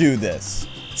 Let's do this.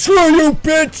 Screw you,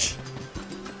 bitch!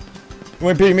 You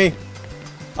ain't beating me.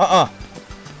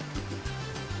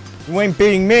 You ain't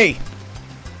beating me.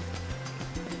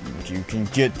 You can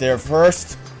get there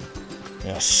first.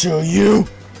 I'll show you.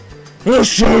 I'll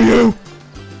show you.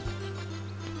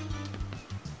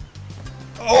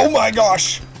 Oh my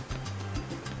gosh!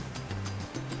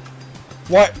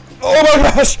 What? Oh my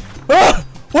gosh! Ah!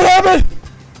 What happened?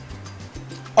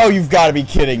 Oh, you've got to be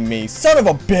kidding me. Son of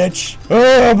a bitch.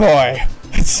 Oh, boy.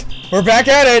 We're back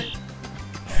at it.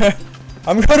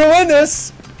 I'm gonna win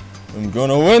this. I'm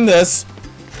gonna win this.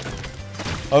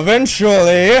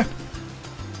 Eventually.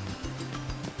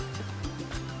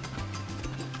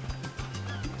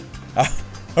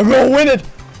 I'm gonna win it.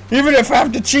 Even if I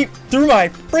have to cheat through my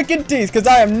freaking teeth, because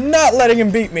I am not letting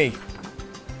him beat me.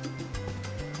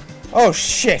 Oh,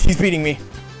 shit. He's beating me.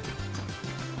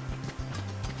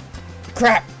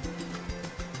 Crap.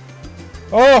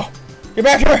 Oh, get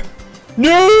back here.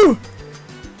 No.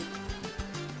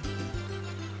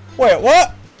 Wait,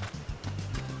 what?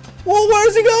 Well,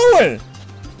 where's he going?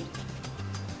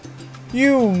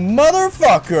 You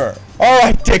motherfucker.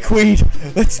 Alright, dickweed.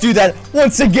 Let's do that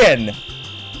once again.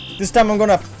 This time I'm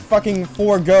gonna fucking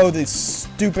forego this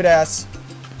stupid ass.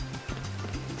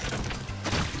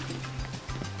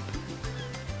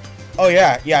 Oh,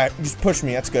 yeah. Just push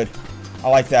me. That's good. I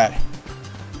like that.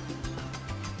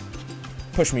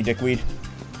 Push me, dickweed.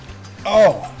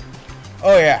 Oh.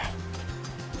 Oh, yeah.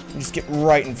 Just get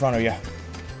right in front of you.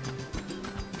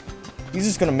 He's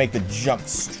just gonna make the jump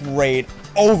straight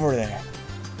over there.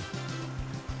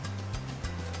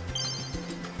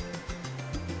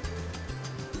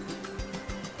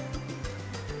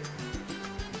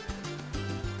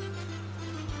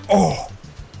 Oh.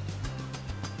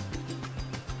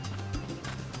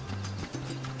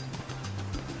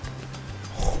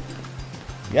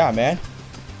 Yeah, man.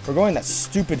 Forgoing that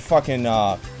stupid fucking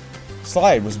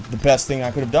slide was the best thing I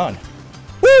could have done.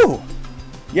 Woo!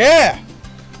 Yeah!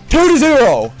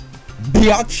 2-0!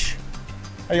 Biatch!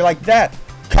 How you like that,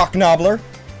 cocknobbler?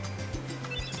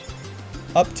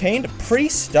 Obtained a pretty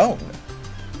stone.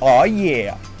 Aw,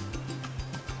 yeah.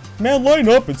 Man, line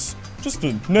up. It's just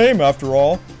a name after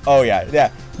all. Oh,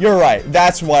 yeah. You're right.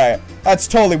 That's why. That's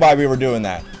totally why we were doing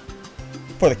that.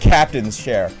 For the captain's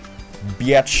chair.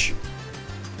 Biatch.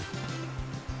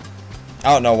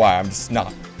 I don't know why. I'm just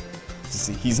not.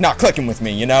 He's not clicking with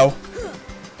me, you know?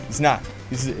 He's not.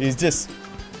 He's just...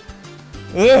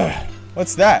 Ugh.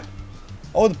 What's that?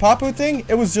 Oh, the Papu thing?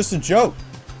 It was just a joke.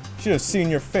 You should have seen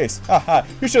your face. Haha.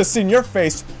 You should have seen your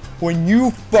face when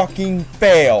you fucking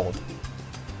failed.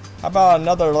 How about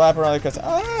another lap around the coast?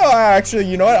 Oh, actually,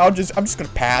 you know what? I'm just gonna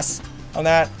pass on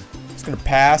that. Just gonna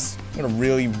pass. I'm gonna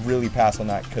really pass on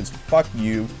that, because fuck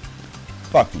you.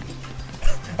 Fuck you.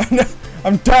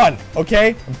 I'm done,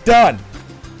 okay? I'm done.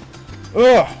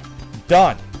 Ugh.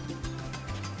 Done.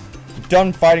 I'm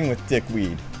done fighting with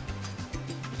dickweed.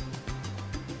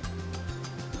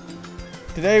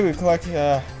 Today we collect,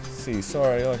 let's see,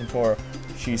 Sora, you're looking for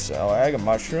cheese, egg, a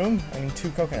mushroom, and 2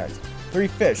 coconuts. 3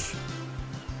 fish.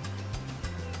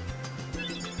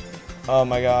 Oh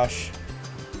my gosh.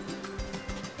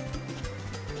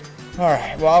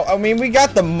 Alright, well, I mean, we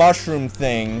got the mushroom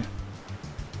thing.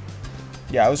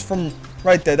 Yeah, it was from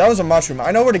right there. That was a mushroom.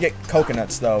 I know where to get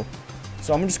coconuts, though.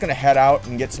 So I'm just gonna head out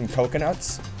and get some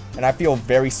coconuts. And I feel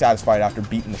very satisfied after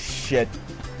beating the shit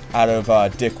out of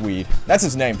Dickweed. That's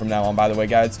his name from now on, by the way,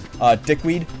 guys.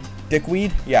 Dickweed?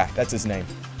 Dickweed? Yeah, that's his name.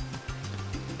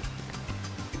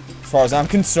 As far as I'm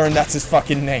concerned, that's his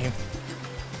fucking name.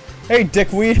 Hey,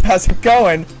 Dickweed, how's it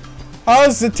going?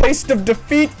 How's the taste of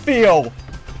defeat feel?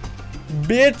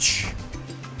 Bitch.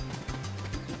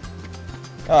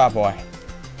 Ah, boy.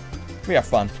 We have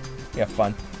fun. We have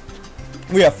fun.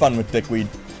 We have fun with Dickweed.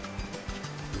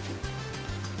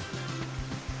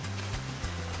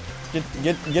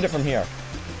 Get it from here.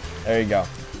 There you go.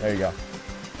 There you go.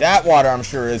 That water, I'm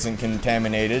sure, isn't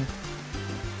contaminated.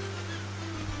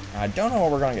 I don't know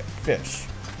where we're gonna get fish.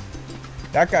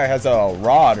 That guy has a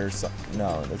rod or something.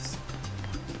 No, that's...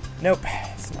 Nope.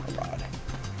 It's not a rod.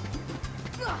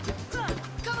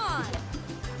 Come on!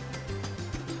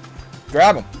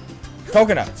 Grab them.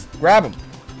 Coconuts. Grab them.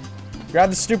 Grab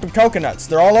the stupid coconuts.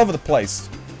 They're all over the place.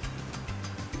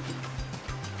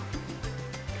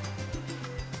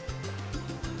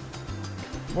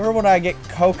 Where would I get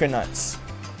coconuts?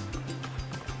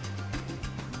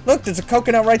 Look, there's a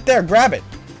coconut right there. Grab it.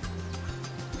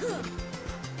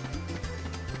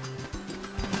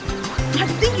 I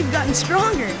think you've gotten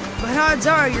stronger, but odds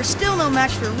are you're still no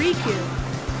match for Riku.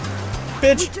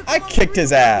 Bitch, I kicked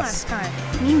his ass. Last time,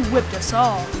 and he whipped us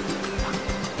all.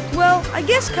 Well, I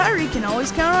guess Kairi can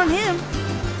always count on him.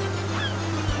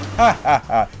 Ha ha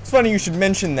ha. It's funny you should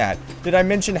mention that. Did I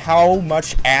mention how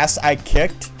much ass I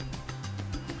kicked?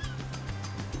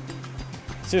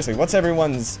 Seriously, what's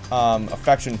everyone's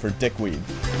affection for Dickweed?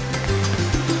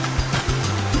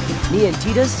 Me and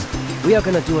Titus, we are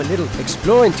gonna do a little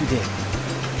exploring today.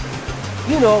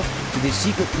 You know, to the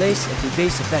secret place at the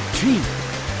base of that tree.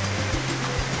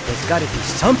 There's gotta be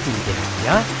something there,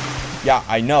 yeah? Yeah,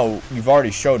 I know. You've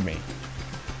already showed me.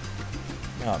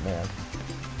 Oh, man.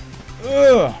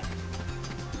 Ugh.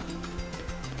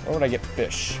 Where would I get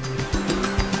fish?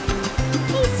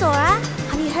 Hey, Sora.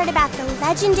 Have you heard about the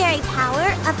legendary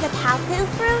power of the Paopu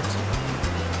fruit?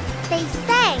 They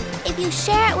say if you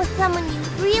share it with someone you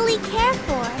really care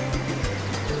for,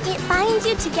 it binds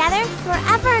you together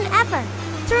forever and ever,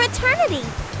 through eternity.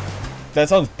 That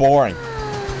sounds boring.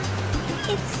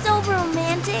 It's so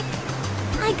romantic.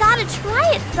 I gotta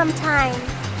try it sometime.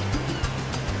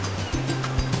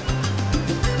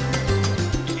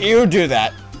 You do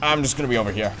that. I'm just gonna be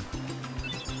over here.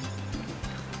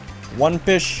 One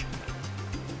fish.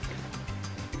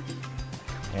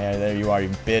 Yeah, there you are, you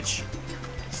bitch.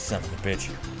 Son of a bitch.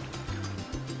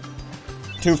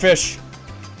 Two fish.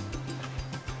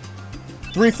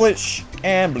 Three fish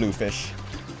and blue fish.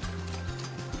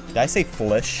 Did I say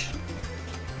flish?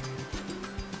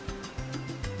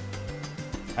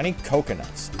 I need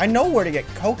coconuts. I know where to get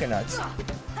coconuts.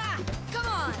 Come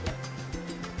on.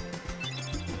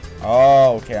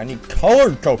 Oh, okay. I need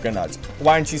colored coconuts.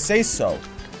 Why didn't you say so?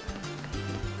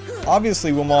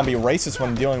 Obviously, we won't be racist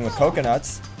when dealing with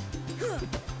coconuts.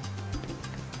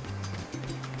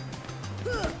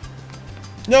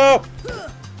 Nope.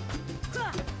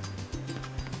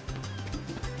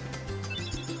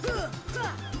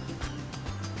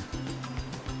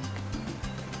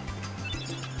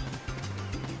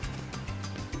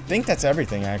 I think that's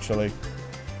everything, actually.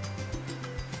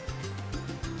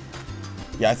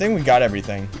 Yeah, I think we got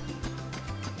everything.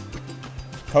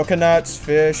 Coconuts,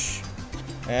 fish,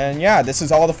 and yeah, this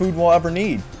is all the food we'll ever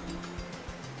need.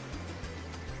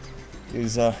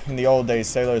 These, in the old days,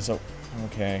 sailors,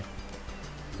 okay.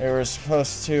 They were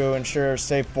supposed to ensure a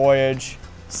safe voyage.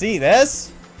 See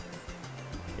this?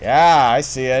 Yeah, I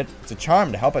see it. It's a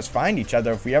charm to help us find each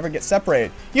other if we ever get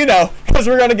separated. You know, because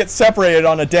we're gonna get separated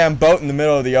on a damn boat in the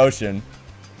middle of the ocean.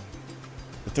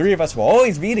 The three of us will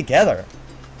always be together.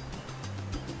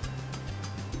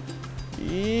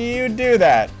 You do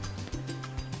that.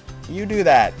 You do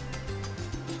that.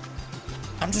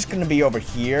 I'm just gonna be over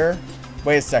here.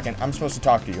 Wait a second, I'm supposed to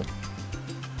talk to you.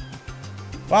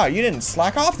 Wow, you didn't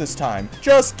slack off this time.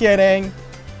 Just kidding.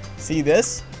 See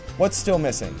this? What's still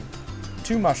missing?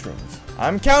 2 mushrooms.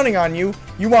 I'm counting on you.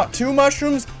 You want 2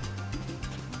 mushrooms?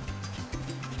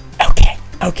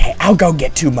 Okay, I'll go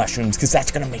get 2 mushrooms because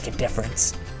that's gonna make a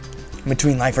difference.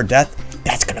 Between life or death,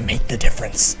 that's gonna make the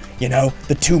difference. You know,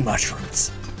 the 2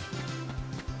 mushrooms.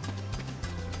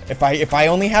 If I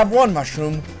only have 1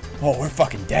 mushroom, oh, we're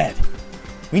fucking dead.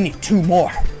 We need 2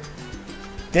 more.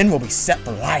 Then we'll be set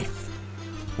for life.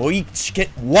 We'll each get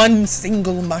 1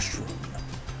 single mushroom.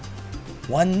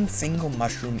 1 single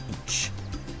mushroom each.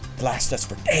 Last us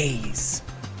for days.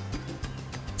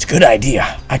 It's a good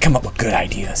idea. I come up with good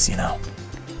ideas, you know.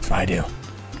 That's what I do.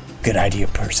 Good idea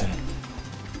person.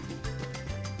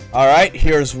 Alright,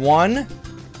 here's 1.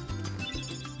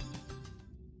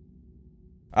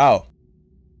 Oh.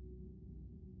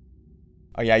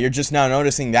 Oh yeah, you're just now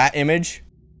noticing that image?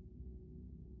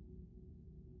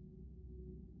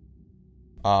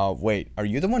 Wait, are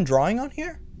you the one drawing on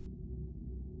here?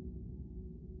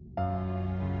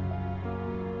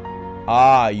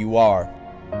 Ah, you are.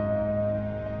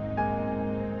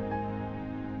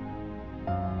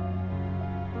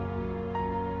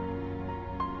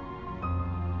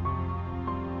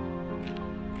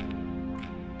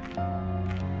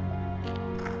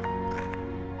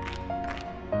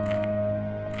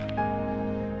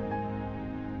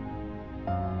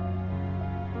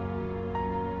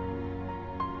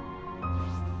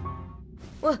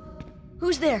 Well,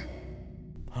 who's there?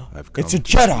 I've come It's a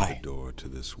to open Jedi. the door to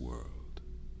this world.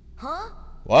 Huh?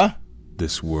 What?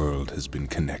 This world has been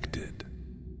connected.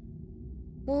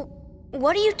 Well,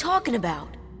 what are you talking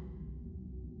about?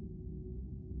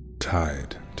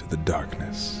 Tied to the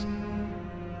darkness.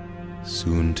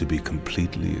 Soon to be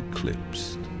completely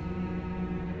eclipsed.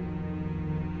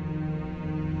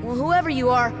 Well, whoever you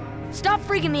are, stop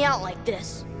freaking me out like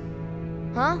this.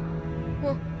 Huh?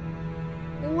 Well,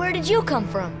 where did you come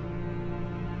from?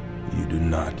 You do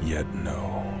not yet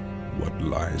know what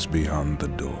lies beyond the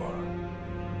door.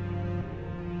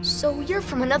 So you're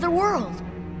from another world.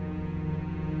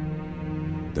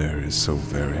 There is so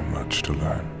very much to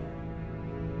learn.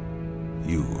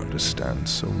 You understand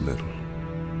so little.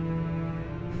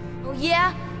 Oh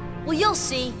yeah? Well, you'll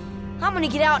see. I'm gonna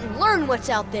get out and learn what's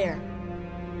out there.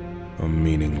 A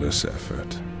meaningless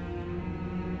effort.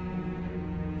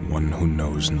 One who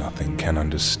knows nothing can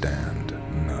understand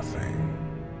nothing.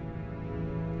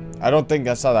 I don't think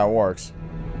that's how that works.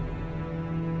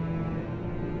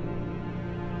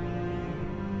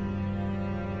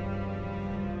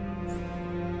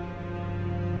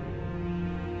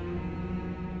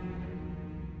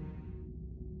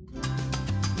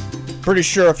 Pretty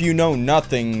sure if you know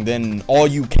nothing, then all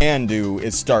you can do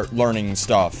is start learning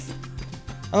stuff.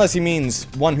 Unless he means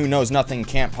one who knows nothing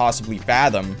can't possibly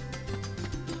fathom.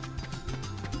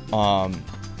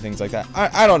 Things like that.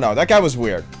 I don't know. That guy was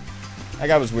weird. That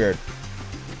guy was weird.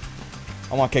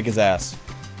 I want to kick his ass.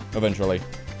 Eventually.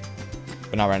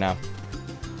 But not right now.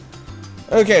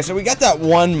 Okay, so we got that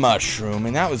one mushroom,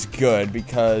 and that was good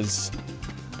because...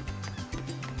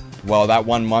 well, that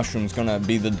one mushroom's gonna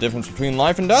be the difference between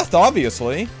life and death,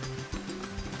 obviously.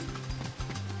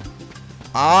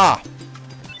 Ah!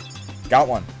 Got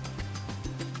one.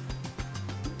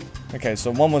 Okay,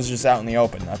 so one was just out in the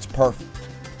open. That's perfect.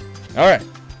 Alright.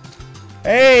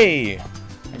 Hey!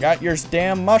 I got your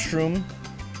damn mushroom.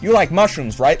 You like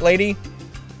mushrooms, right, lady?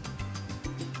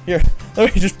 Here,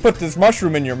 let me just put this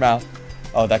mushroom in your mouth.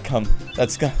 Oh, that's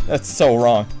so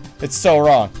wrong. It's so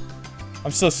wrong.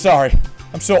 I'm so sorry.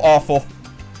 I'm so awful.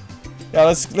 Yeah,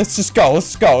 let's just go.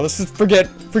 Let's go. Let's just forget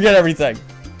everything.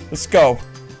 Let's go.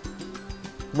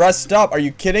 Rest up. Are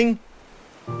you kidding?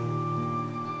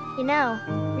 You know,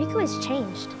 Riku has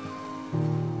changed.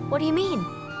 What do you mean?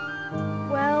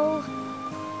 Well...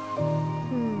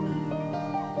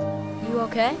 You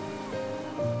okay?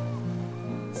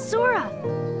 Sora!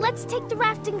 Let's take the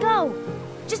raft and go!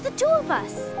 Just the two of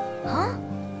us! Huh?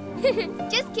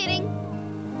 Just kidding!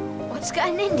 What's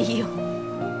gotten into you?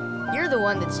 You're the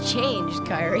one that's changed,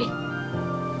 Kairi.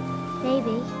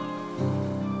 Maybe.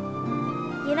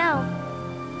 You know,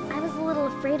 I was a little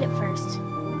afraid at first.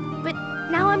 But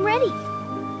now I'm ready.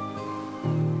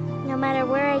 No matter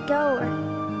where I go or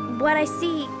what I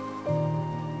see,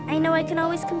 I know I can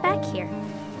always come back here.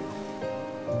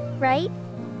 Right?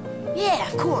 Yeah,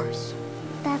 of course.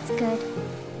 That's good.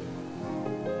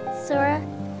 Sora,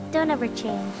 don't ever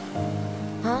change.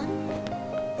 Huh?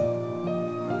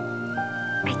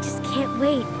 I just can't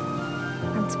wait.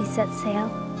 Once we set sail,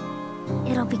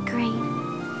 it'll be great.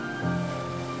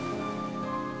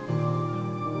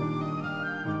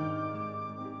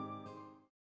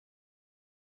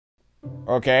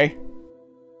 Okay.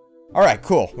 Alright,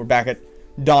 cool. We're back at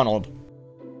Donald.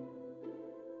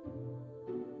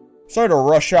 Sorry to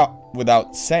rush out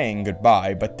without saying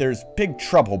goodbye, but there's big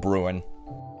trouble brewing.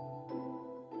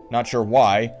 Not sure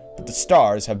why, but the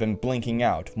stars have been blinking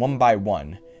out, one by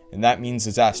one, and that means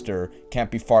disaster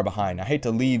can't be far behind. I hate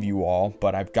to leave you all,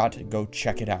 but I've got to go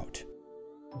check it out.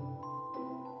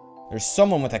 There's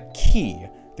someone with a key,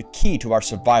 the key to our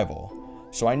survival.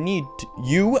 So I need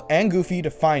you and Goofy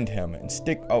to find him and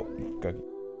stick... oh, good.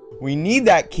 We need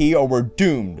that key or we're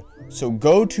doomed. So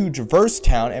go to Traverse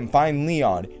Town and find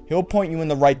Leon. He'll point you in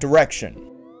the right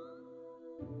direction.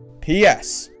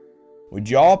 P.S. Would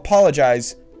y'all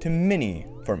apologize to Minnie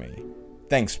for me?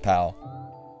 Thanks, pal.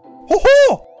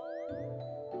 Ho-ho!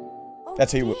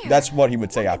 That's what he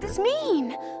would say after. What does this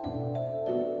mean?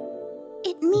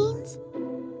 It means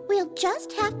we'll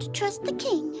just have to trust the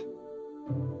king.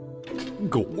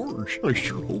 Gosh, I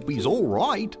sure hope he's all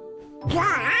right.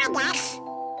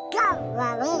 Don't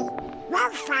worry. We'll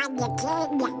find the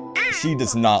king. She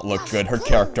does not look good, her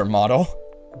character model.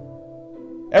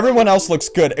 Everyone else looks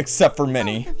good except for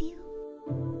Minnie.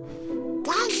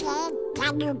 David,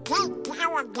 can you take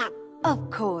care of them? Of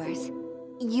course.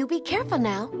 You be careful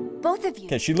now, both of you.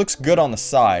 Okay, she looks good on the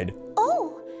side.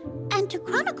 Oh, and to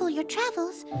chronicle your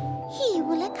travels, he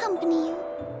will accompany you.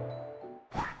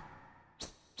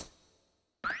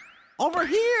 Over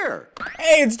here!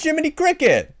 Hey, it's Jiminy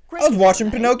Cricket! I was watching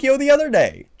Pinocchio the other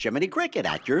day. Jiminy Cricket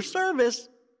at your service.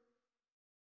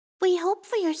 We hope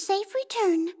for your safe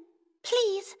return.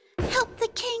 Please, help the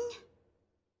king.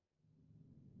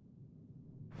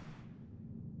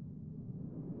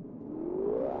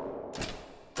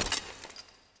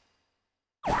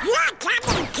 You're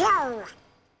coming too!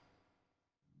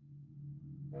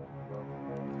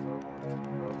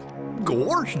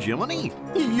 Gosh, Jiminy,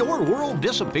 your world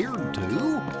disappeared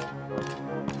too?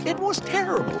 It was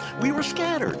terrible. We were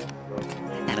scattered.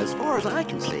 And as far as I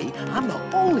can see, I'm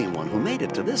the only one who made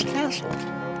it to this castle.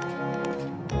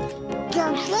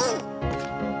 Goofy!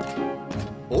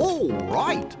 Oh,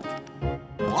 right.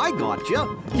 I gotcha.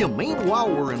 You mean while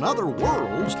we're in other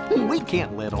worlds, we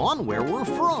can't let on where we're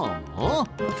from, huh?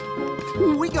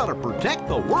 We gotta protect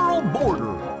the world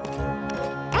border.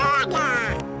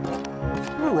 Order!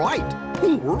 Right.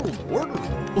 World order.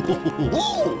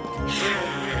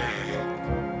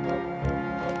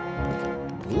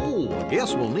 Oh, I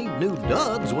guess we'll need new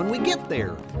duds when we get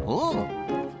there, huh?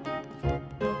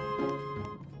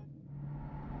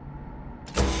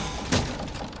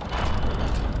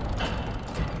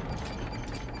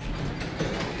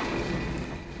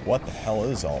 What the hell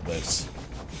is all this?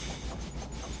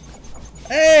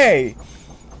 Hey!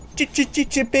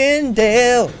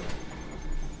 Chippendale.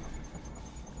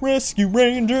 Rescue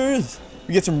Rangers.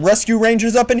 We get some Rescue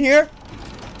Rangers up in here.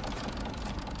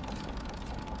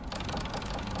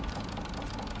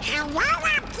 Hello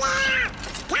up there!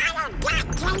 Gotta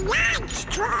get to lunch,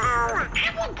 True!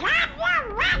 I will grab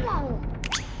your running!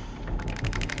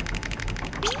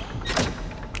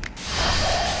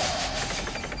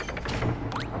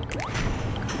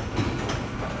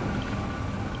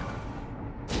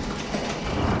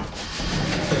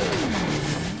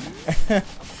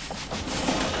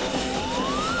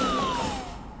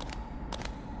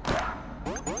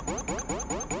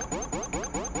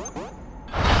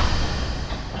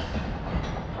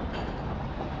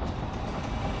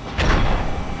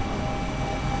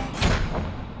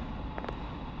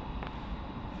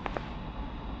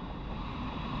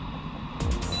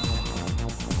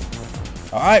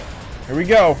 Alright, here we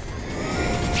go.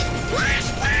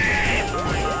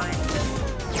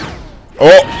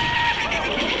 Oh!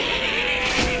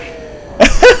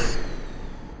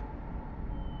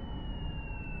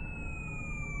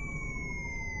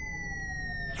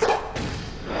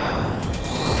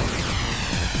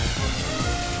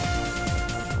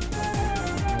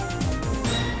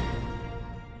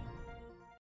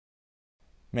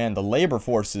 Man, the labor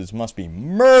forces must be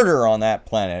murder on that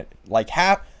planet. Like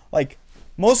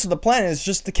most of the planet is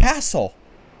just the castle.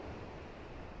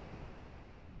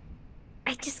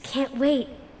 I just can't wait.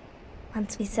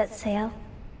 Once we set sail,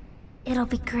 it'll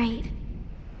be great.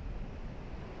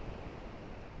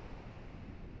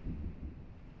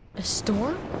 A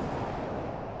storm?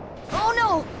 Oh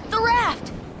no! The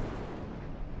raft!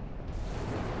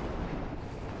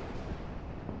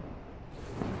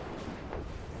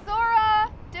 Sora!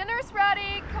 Dinner's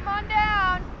ready! Come on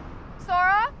down!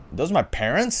 Sora? Those are my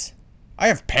parents? I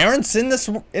have parents in this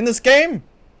game?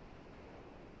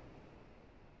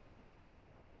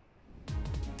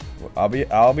 I'll be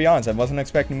honest, I wasn't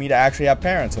expecting me to actually have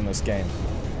parents in this game.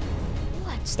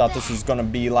 What's Thought this was gonna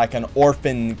be like an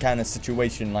orphan kind of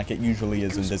situation like it usually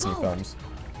is in Disney films.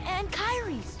 And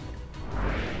Kyrie's.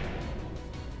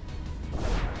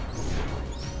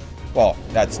 Well,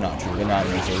 that's not true. They're not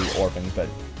usually orphans, but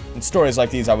in stories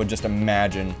like these I would just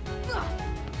imagine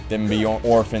them be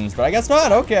orphans, but I guess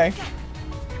not. Okay.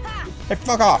 Hey,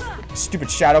 fuck off,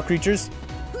 stupid shadow creatures.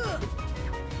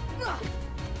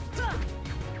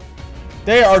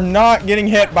 They are not getting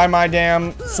hit by my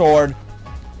damn sword.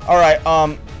 Alright,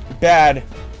 bad.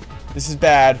 This is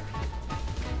bad.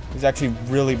 This is actually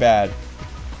really bad.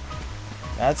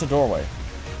 That's a doorway.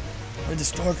 Where'd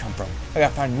this door come from? I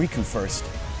gotta find Riku first.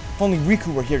 If only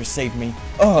Riku were here to save me.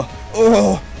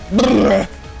 Brr.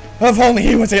 If only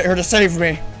he was here to save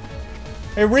me.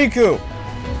 Hey, Riku!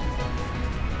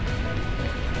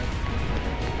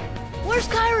 Where's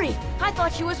Kyrie? I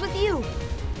thought she was with you.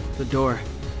 The door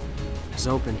is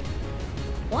open.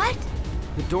 What?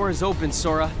 The door is open,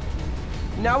 Sora.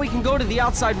 Now we can go to the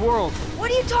outside world. What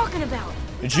are you talking about?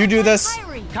 Did you do this?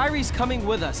 Kyrie's coming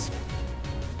with us.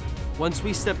 Once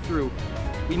we step through,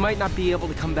 we might not be able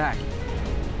to come back.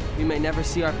 We may never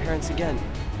see our parents again.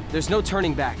 There's no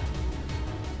turning back.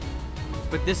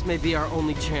 But this may be our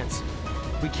only chance.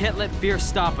 We can't let fear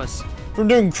stop us. From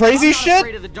doing crazy I'm not shit?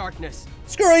 afraid of the darkness.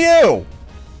 Screw you!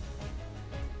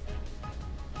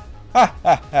 Ha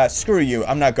ha ha, screw you.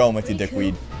 I'm not going with you,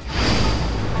 dickweed.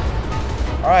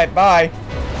 Alright, bye.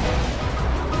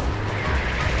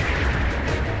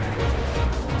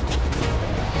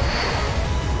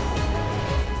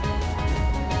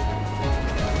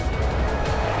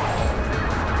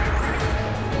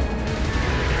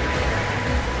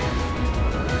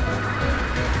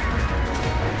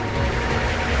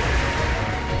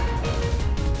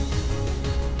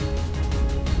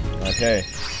 Okay.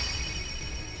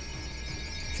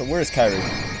 So where's Kyrie?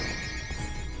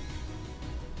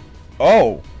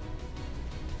 Oh!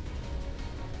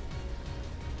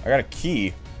 I got a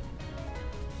key.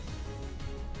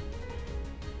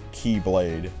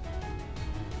 Keyblade.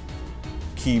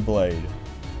 Keyblade.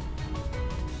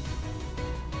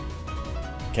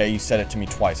 Okay, you said it to me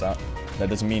twice, huh? That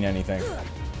doesn't mean anything.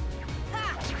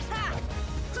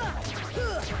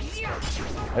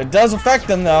 It does affect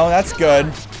them though, that's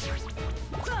good.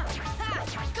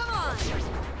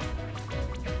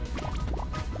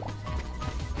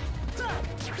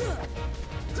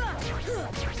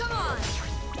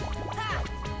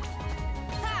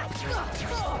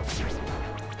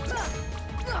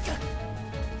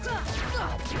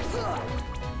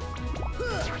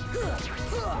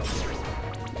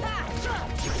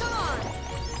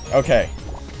 Okay.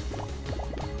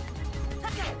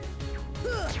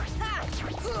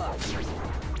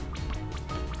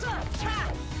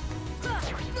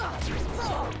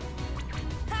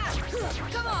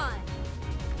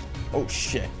 Oh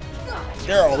shit.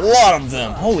 There are a lot of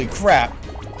them. Holy crap.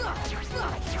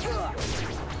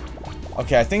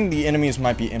 Okay, I think the enemies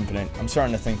might be infinite. I'm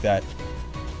starting to think that.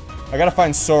 I gotta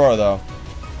find Sora though.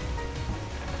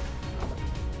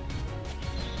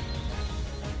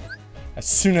 As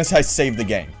soon as I save the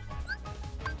game.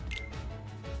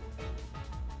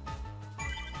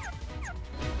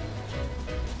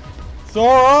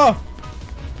 Sora!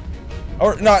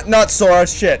 Or not Sora,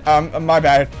 shit. My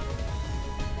bad.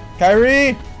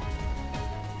 Kyrie!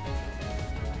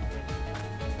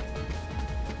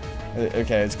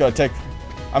 Okay, it's gonna take...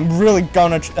 I'm really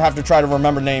gonna have to try to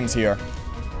remember names here.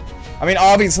 I mean,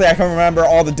 obviously I can remember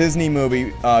all the Disney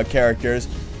movie characters,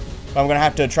 but I'm gonna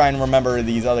have to try and remember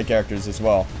these other characters as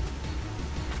well.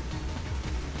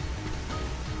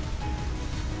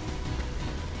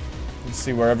 Let's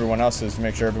see where everyone else is,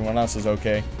 make sure everyone else is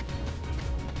okay.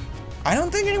 I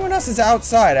don't think anyone else is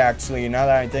outside, actually, now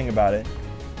that I think about it.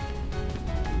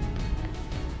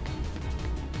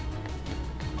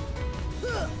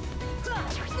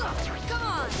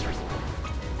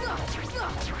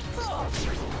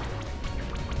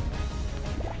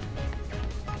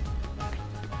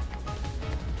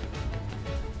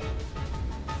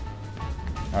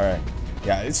 Alright.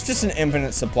 Yeah, it's just an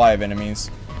infinite supply of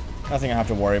enemies. Nothing I have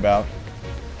to worry about.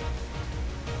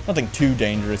 Nothing too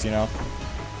dangerous, you know.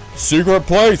 Secret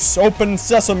place! Open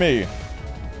sesame!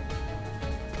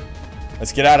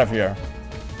 Let's get out of here.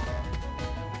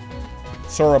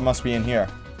 Sora must be in here.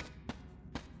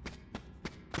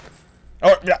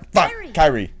 Oh, yeah, fuck!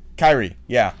 Kyrie. Kyrie,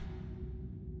 yeah.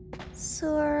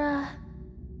 Sora...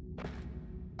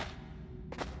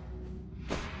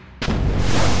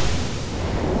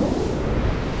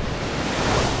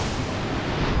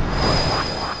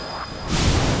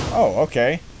 Oh,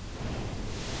 okay.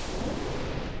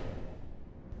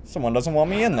 Someone doesn't want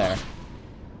me in there.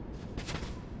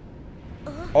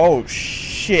 Oh,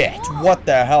 shit. What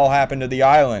the hell happened to the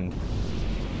island?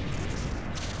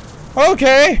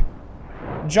 Okay.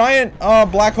 Giant,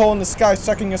 black hole in the sky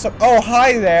sucking us up. Oh,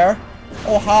 hi there.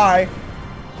 Oh, hi.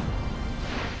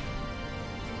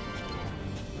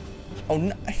 Oh,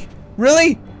 no.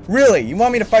 Really? Really? You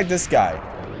want me to fight this guy?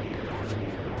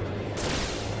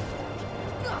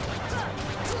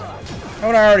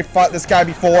 Haven't I already fought this guy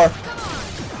before?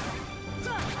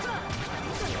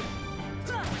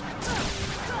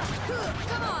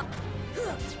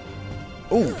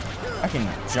 Ooh, I can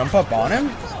jump up on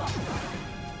him?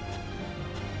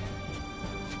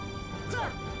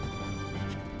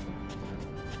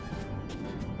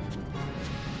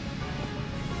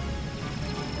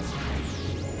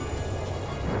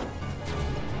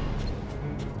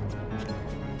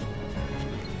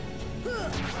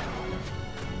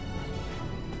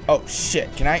 Oh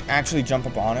shit, can I actually jump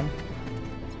up on him?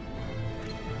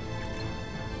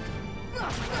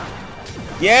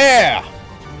 Yeah!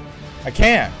 I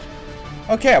can.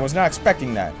 Okay, I was not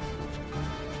expecting that.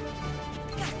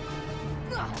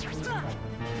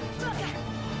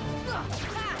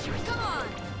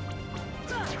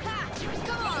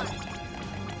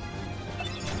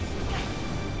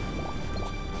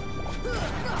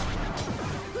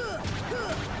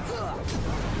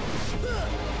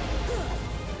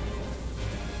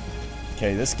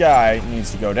 Okay, this guy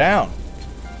needs to go down.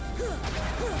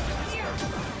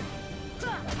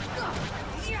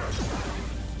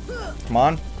 Come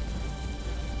on.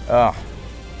 Ugh.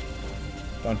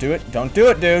 Don't do it. Don't do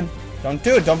it, dude. Don't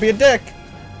do it. Don't be a dick.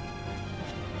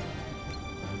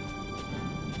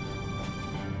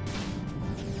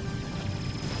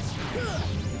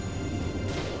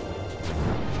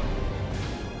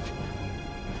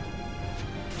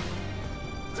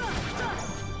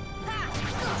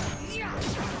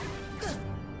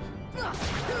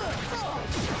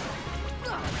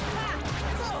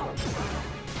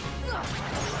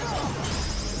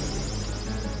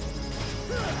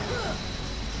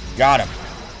 Got him.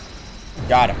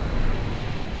 Got him.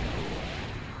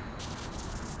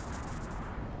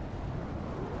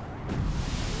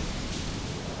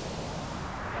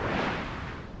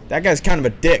 That guy's kind of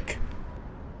a dick.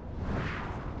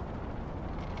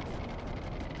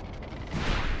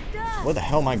 Where the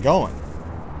hell am I going?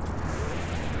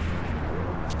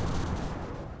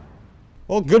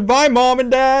 Well, goodbye, Mom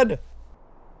and Dad.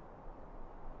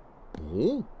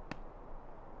 Oh?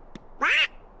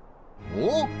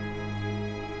 Oh?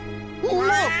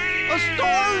 Look! A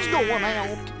star's going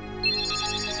out!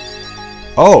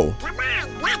 Oh. Come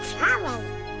on, let's hurry.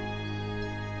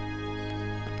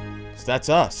 So that's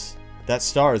us. That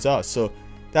star is us. So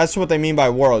that's what they mean by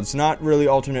worlds. Not really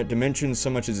alternate dimensions so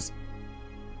much as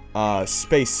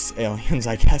space aliens,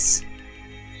 I guess.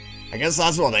 I guess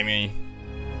that's what they mean.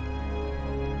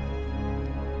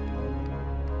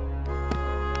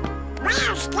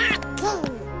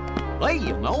 Hey,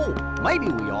 you know, maybe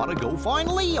we ought to go find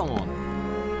Leon.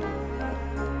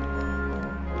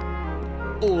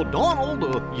 Oh, Donald,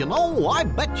 you know, I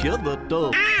bet you that,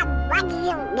 What do you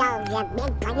know, you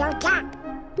big Toyota?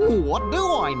 What do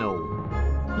I know?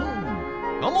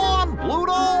 Come on,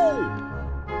 Pluto!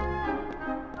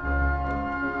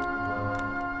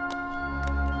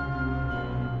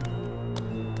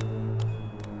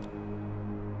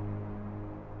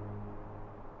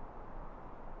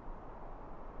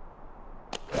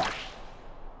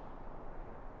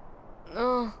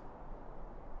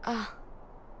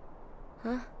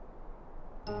 Huh?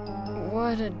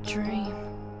 What a dream.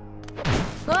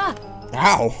 Ah!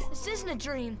 Ow! This isn't a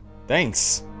dream.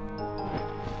 Thanks.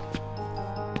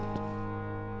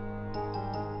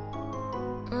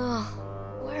 Ugh,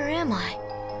 where am I?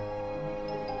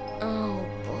 Oh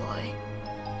boy.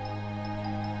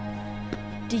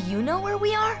 Do you know where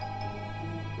we are?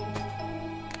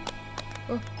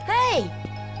 Hey!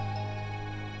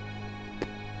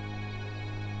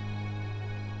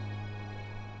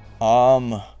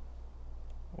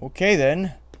 Okay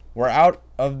then. We're out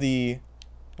of the...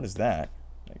 What is that?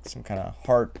 Like some kind of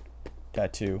heart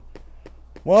tattoo.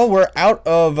 Well, we're out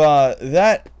of,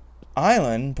 that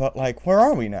island, but, like, where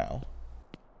are we now?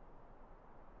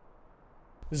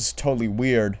 This is totally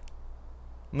weird.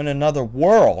 I'm in another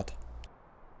world.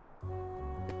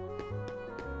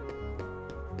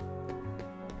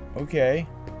 Okay.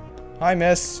 Hi,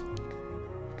 miss.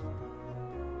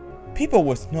 People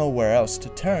with nowhere else to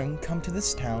turn come to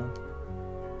this town.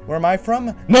 Where am I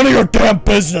from? None of your damn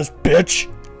business, bitch!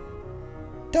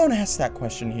 Don't ask that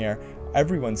question here.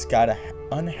 Everyone's got an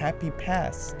unhappy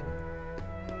past.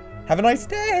 Have a nice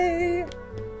day!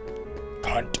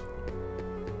 Cunt.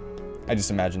 I just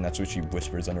imagine that's what she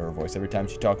whispers under her voice every time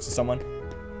she talks to someone.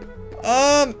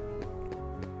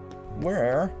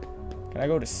 Where can I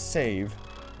go to save?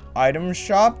 Item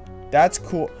shop? That's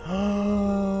cool.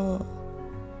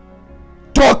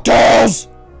 DuckTales!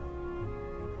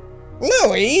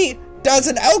 Louie does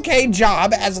an okay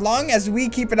job as long as we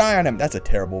keep an eye on him. That's a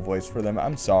terrible voice for them.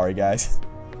 I'm sorry, guys.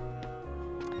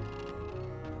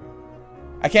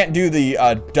 I can't do the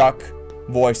duck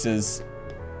voices.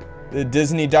 The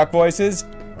Disney duck voices.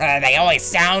 They always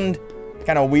sound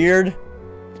kind of weird.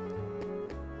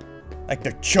 Like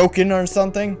they're choking or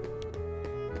something.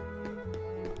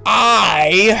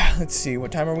 Let's see,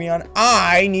 what time are we on?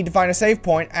 I need to find a save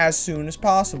point as soon as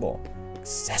possible.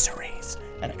 Accessories.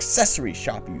 An accessory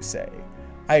shop, you say?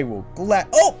 I will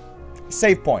oh!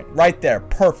 Save point, right there,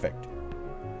 perfect.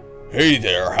 Hey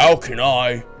there, how can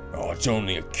I? Oh, it's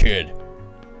only a kid.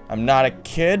 I'm not a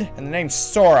kid, and the name's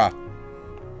Sora.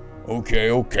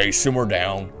 Okay, simmer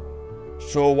down.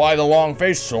 So why the long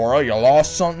face, Sora? You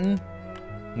lost something?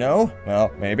 No?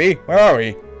 Well, maybe. Where are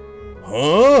we?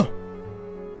 Huh?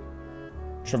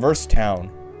 Traverse Town.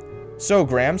 So,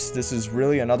 Gramps, this is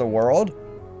really another world?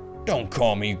 Don't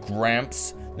call me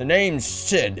Gramps. The name's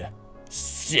Sid.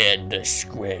 Sid the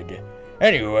Squid.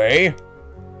 Anyway,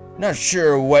 not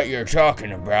sure what you're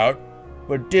talking about,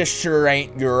 but this sure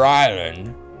ain't your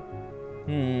island.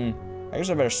 I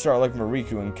guess I better start looking for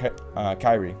Riku and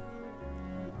Kairi.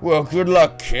 Well, good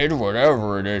luck, kid,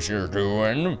 whatever it is you're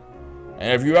doing.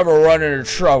 And if you ever run into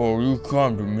trouble, you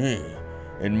come to me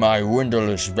in my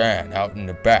windowless van out in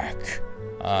the back.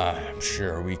 I'm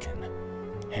sure we can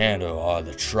handle all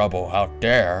the trouble out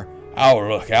there. I'll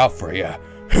look out for you.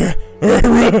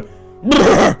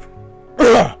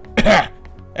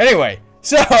 Anyway,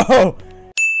 so...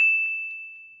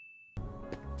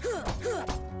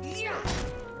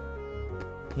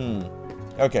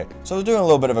 Okay, so we're doing a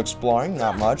little bit of exploring,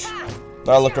 not much.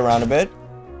 But I looked around a bit.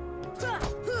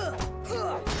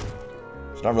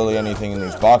 There's not really anything in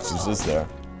these boxes, is there?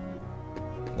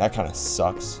 That kind of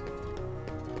sucks.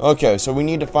 Okay, so we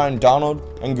need to find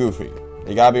Donald and Goofy.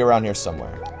 They gotta be around here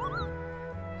somewhere.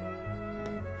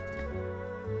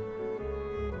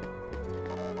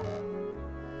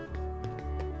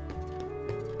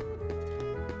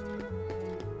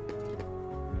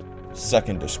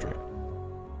 Second district.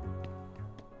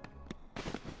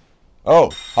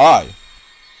 Oh, hi.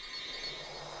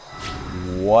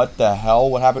 What the hell?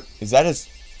 What happened? Is that his...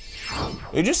 Did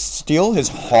they just steal his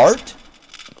heart?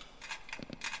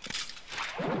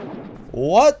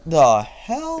 What the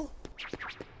hell?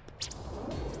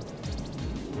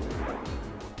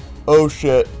 Oh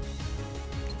shit.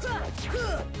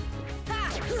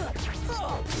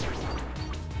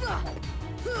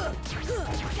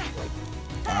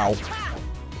 Ow.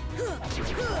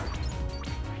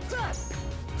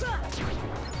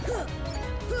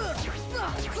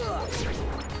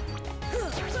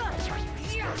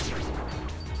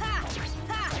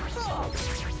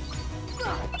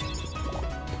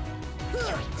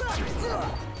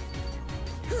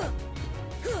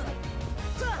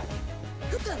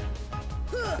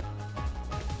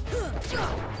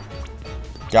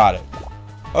 Got it.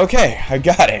 Okay, I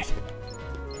got it.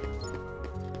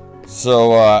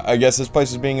 So, I guess this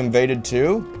place is being invaded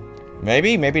too?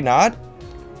 Maybe, maybe not?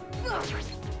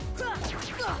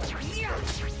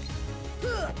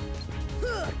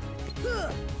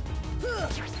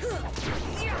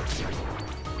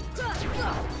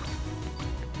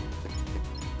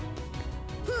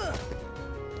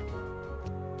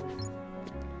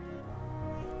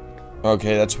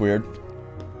 Okay, that's weird.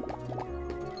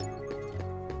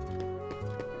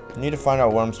 I need to find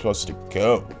out where I'm supposed to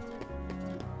go.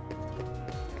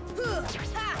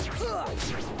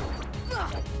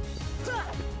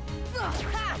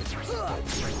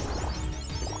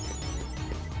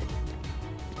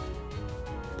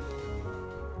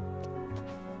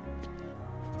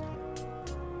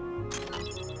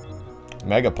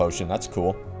 Mega potion, that's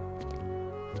cool.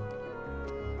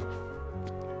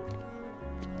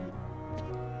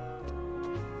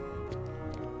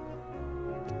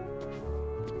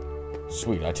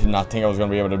 Sweet, I did not think I was going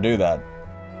to be able to do that.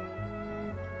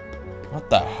 What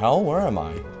the hell? Where am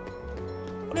I?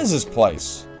 What is this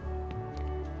place?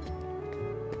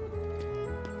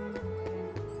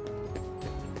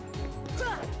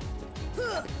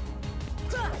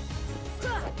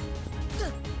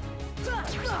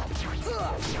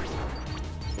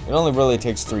 It only really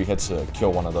takes 3 hits to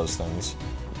kill one of those things.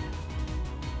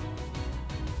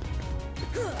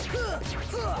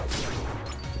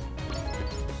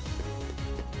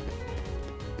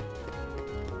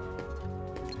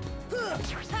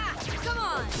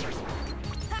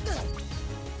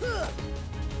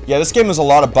 Yeah, this game is a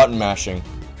lot of button mashing.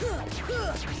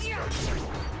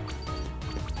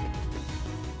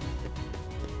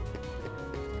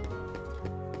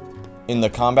 In the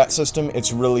combat system,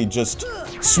 it's really just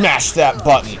smash that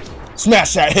button.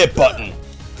 Smash that hit button.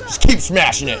 Just keep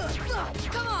smashing it.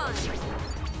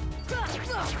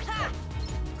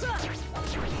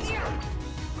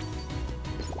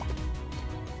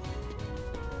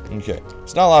 Okay,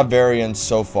 it's not a lot of variance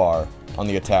so far on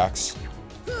the attacks.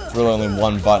 It's really only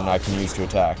one button I can use to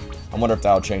attack. I wonder if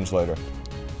that'll change later.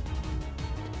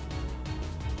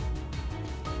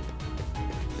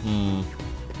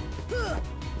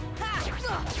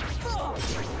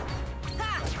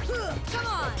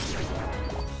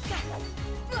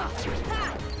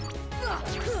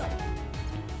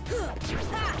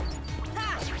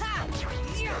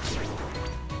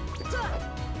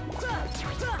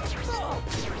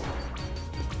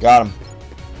 Got him.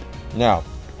 Now,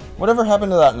 whatever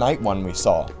happened to that night one we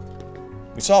saw?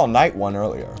 We saw a night one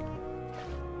earlier.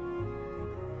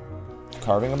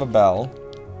 Carving of a bell.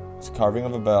 It's a carving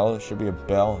of a bell. There should be a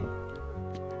bell.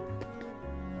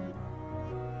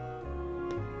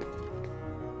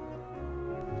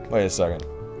 Wait a second.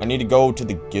 I need to go to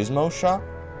the gizmo shop?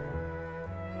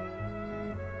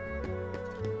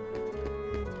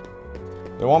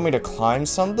 They want me to climb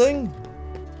something?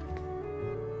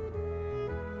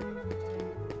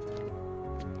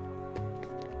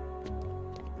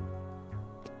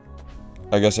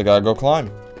 I guess I gotta go climb.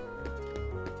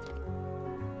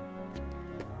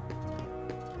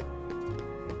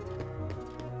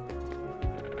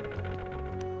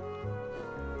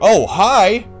 Oh,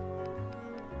 hi!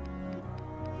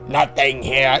 Nothing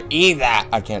here either.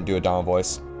 I can't do a Donna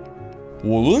voice.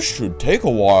 Well, this should take a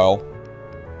while.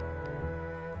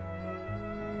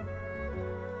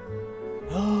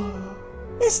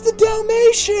 It's the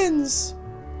Dalmatians!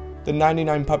 The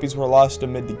 99 puppies were lost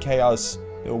amid the chaos.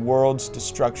 The world's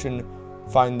destruction.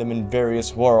 Find them in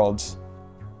various worlds.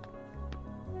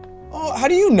 Oh, how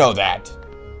do you know that?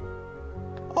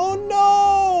 Oh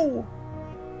no!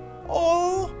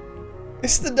 Oh,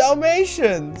 it's the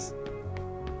Dalmatians.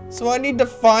 So I need to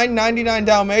find 99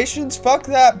 Dalmatians? Fuck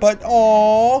that, but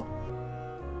oh.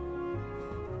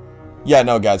 Yeah,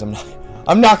 no guys,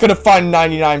 I'm not gonna find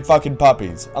 99 fucking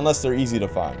puppies unless they're easy to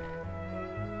find.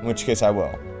 In which case I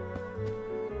will.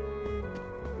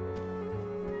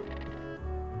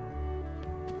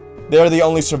 They're the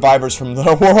only survivors from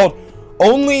the world.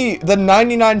 Only the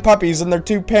 99 puppies and their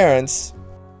 2 parents.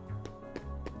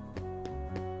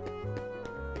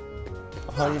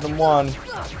 101.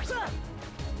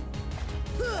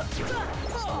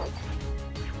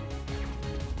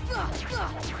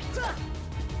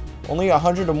 Only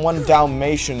 101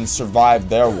 Dalmatians survived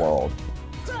their world.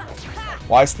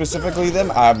 Why specifically them?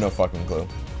 I have no fucking clue.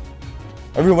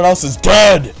 Everyone else is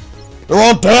dead! They're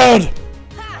all dead!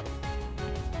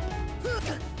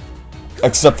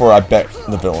 Except for, I bet,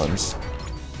 the villains.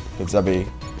 Because that'd be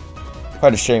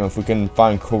quite a shame if we couldn't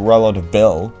find Cruella de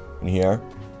Vil in here.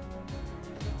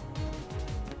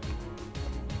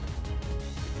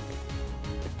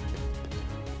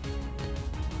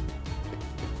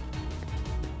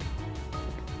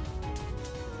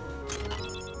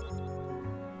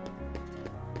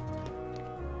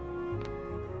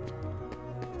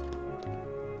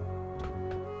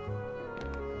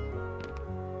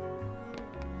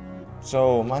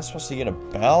 So, am I supposed to get a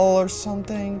bell or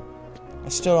something? I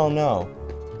still don't know.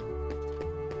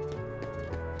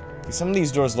 Some of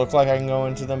these doors look like I can go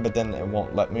into them, but then it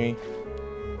won't let me.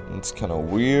 It's kind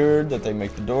of weird that they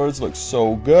make the doors look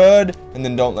so good, and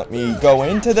then don't let me go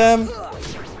into them.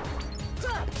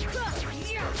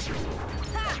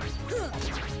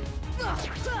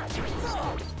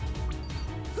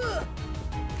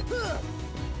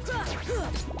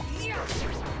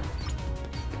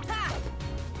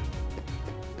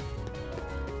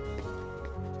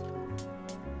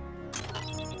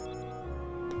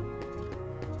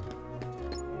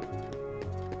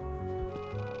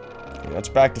 That's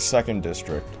back to 2nd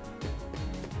District.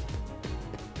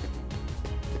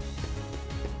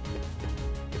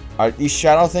 Alright, these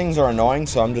shadow things are annoying,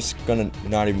 so I'm just gonna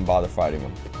not even bother fighting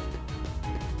them.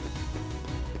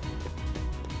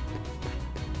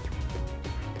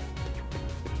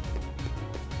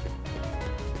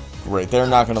 Great, they're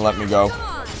not gonna let me go.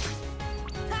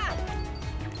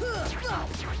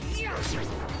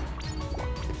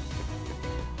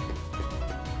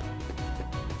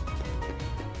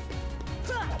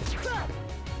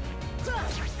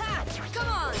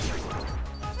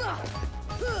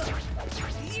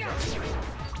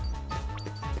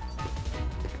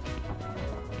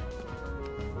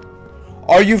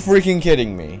 Are you freaking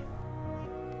kidding me?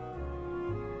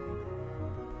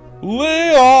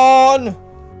 Leon!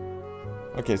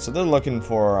 Okay, so they're looking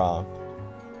for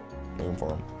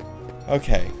him.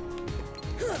 Okay.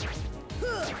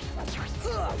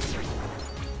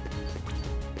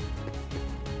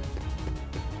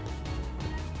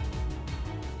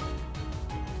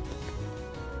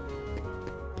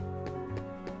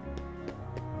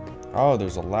 Oh,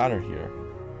 there's a ladder here.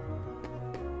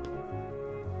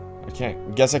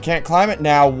 Guess I can't climb it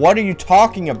now. What are you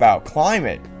talking about? Climb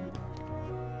it.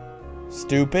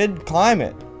 Stupid. Climb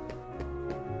it.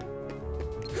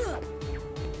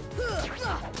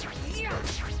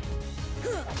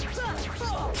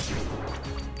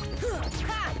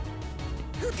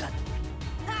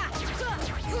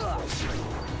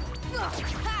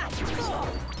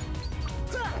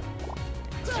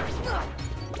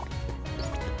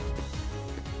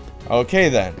 Okay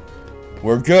then.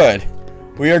 We're good.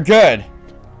 We are good.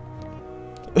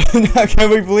 Now can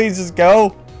we please just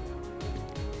go?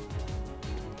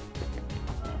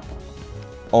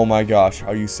 Oh my gosh,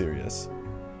 are you serious?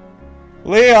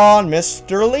 Leon,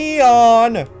 Mr.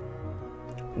 Leon!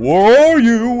 Where are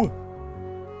you?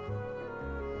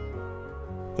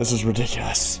 This is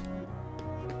ridiculous.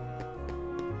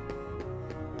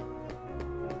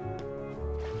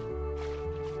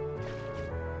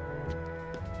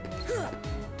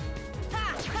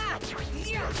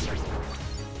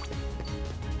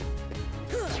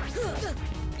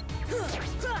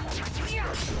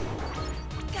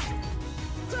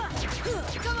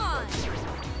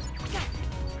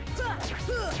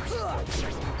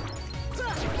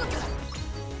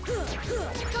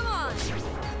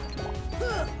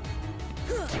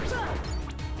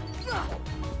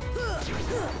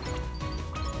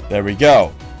 There we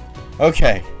go.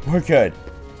 Okay, we're good.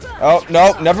 Oh,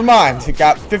 no, never mind. We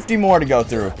got 50 more to go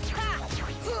through.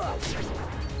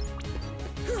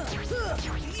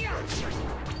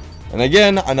 And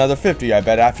again, another 50, I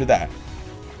bet, after that.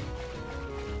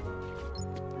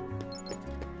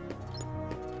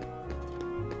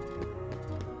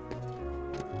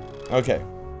 Okay.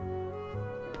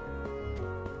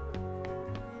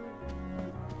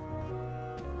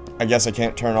 I guess I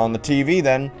can't turn on the TV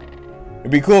then. It'd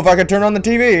be cool if I could turn on the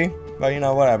TV, but you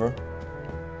know, whatever.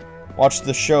 Watch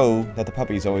the show that the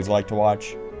puppies always like to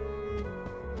watch.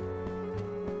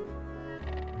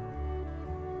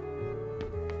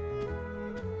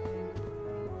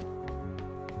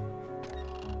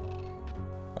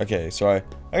 Okay, so I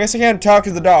guess I can't talk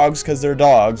to the dogs because they're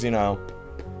dogs, you know.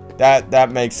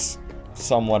 That makes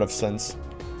somewhat of sense.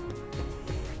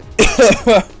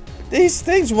 These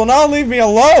things will not leave me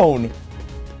alone.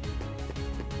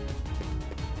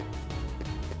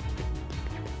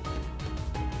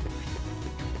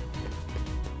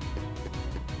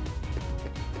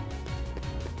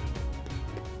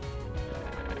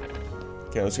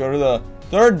 Okay, let's go to the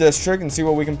 3rd district and see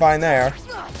what we can find there.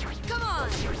 Come on.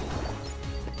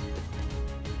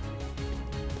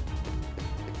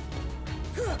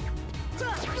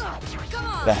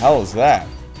 The hell is that?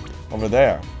 Over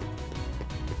there.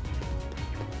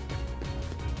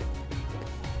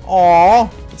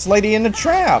 Aww, it's Lady in the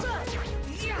Tramp.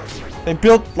 They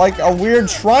built like a weird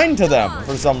shrine to them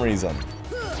for some reason.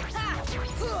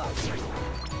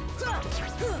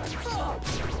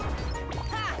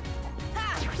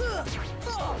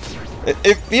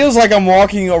 It feels like I'm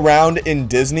walking around in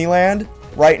Disneyland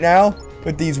right now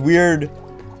with these weird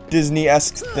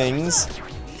Disney-esque things.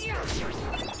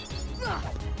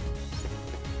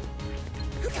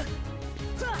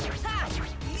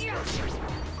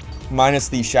 Minus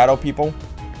the shadow people.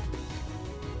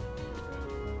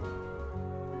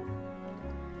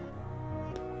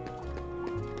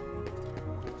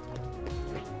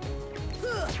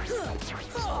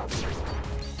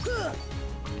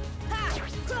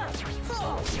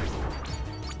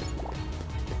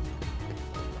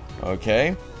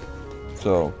 Okay,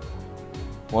 so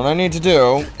what I need to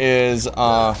do is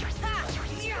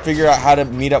figure out how to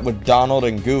meet up with Donald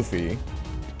and Goofy.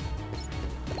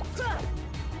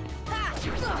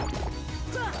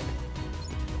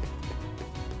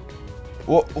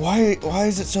 Well, why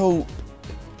is it so...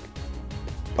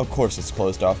 Of course it's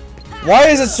closed off. Why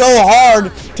is it so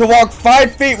hard to walk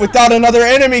 5 feet without another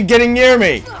enemy getting near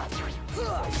me?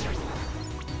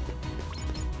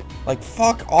 Like,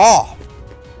 fuck off.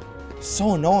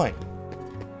 So annoying.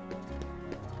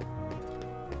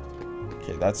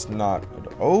 Okay, that's not...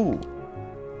 Oh.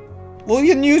 Well,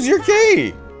 you can use your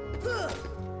key.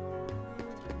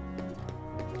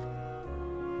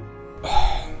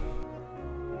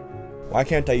 Why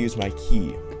can't I use my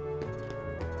key?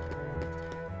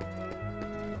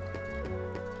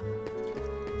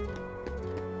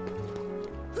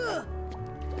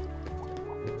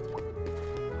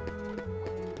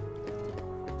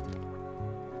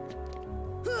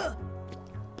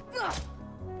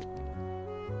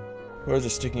 Where's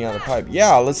it sticking out of the pipe?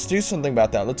 Yeah, let's do something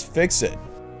about that. Let's fix it.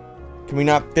 Can we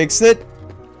not fix it?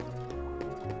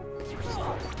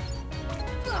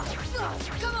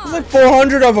 There's like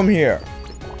 400 of them here.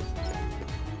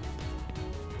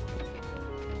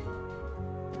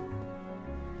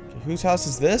 Okay, whose house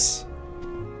is this?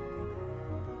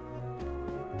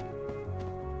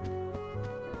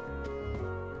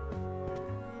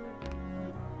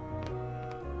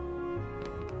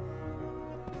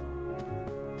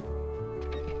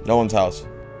 No one's house.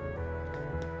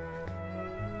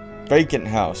 Vacant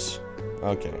house.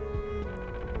 Okay.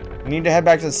 We need to head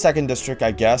back to the second district,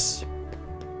 I guess.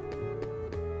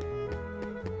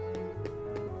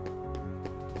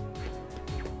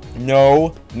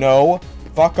 No, no,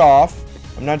 fuck off.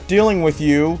 I'm not dealing with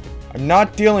you. I'm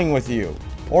not dealing with you.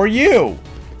 Or you.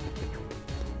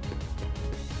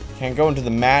 Can't go into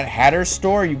the Mad Hatter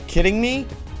store? Are you kidding me?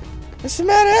 It's the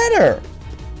Mad Hatter.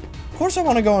 Of course I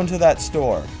want to go into that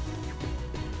store.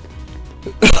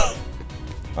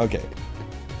 Okay.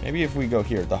 Maybe if we go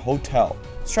here, the hotel.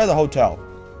 Let's try the hotel.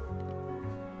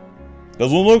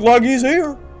 Doesn't look like he's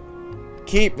here.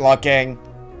 Keep looking.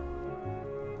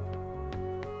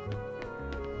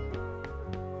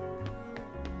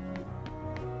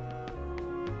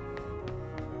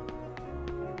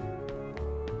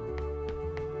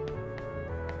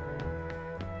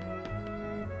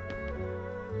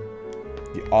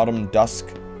 The autumn dusk.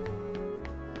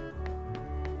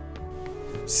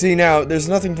 See, now, there's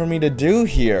nothing for me to do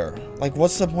here. Like,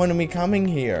 what's the point of me coming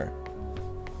here?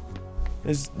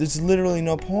 There's literally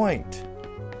no point.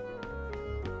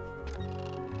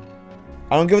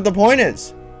 I don't get what the point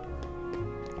is.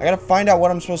 I gotta find out what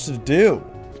I'm supposed to do.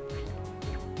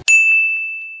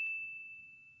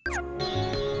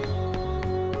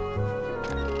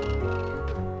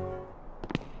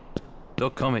 They'll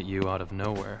come at you out of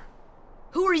nowhere.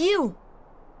 Who are you?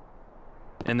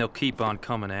 And they'll keep on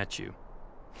coming at you.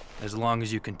 As long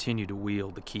as you continue to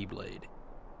wield the Keyblade.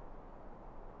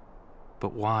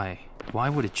 But why? Why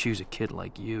would it choose a kid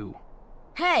like you?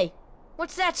 Hey,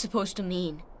 what's that supposed to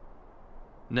mean?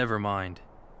 Never mind.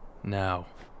 Now,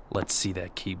 let's see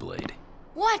that Keyblade.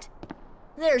 What?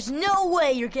 There's no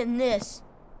way you're getting this.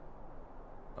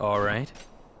 Alright.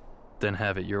 Then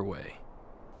have it your way.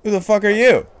 Who the fuck are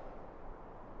you?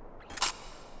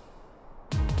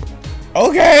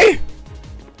 Okay!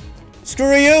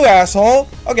 Screw you, asshole!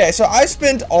 Okay, so I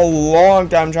spent a long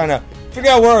time trying to figure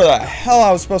out where the hell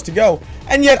I was supposed to go,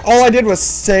 and yet all I did was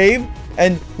save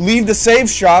and leave the save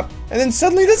shop, and then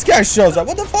suddenly this guy shows up.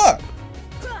 What the fuck?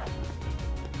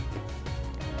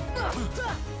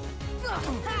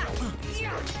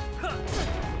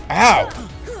 Ow!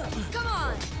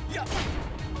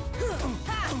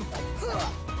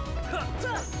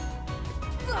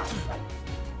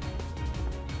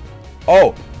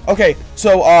 Oh, okay,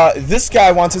 so, this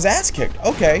guy wants his ass kicked.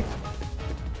 Okay.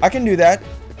 I can do that.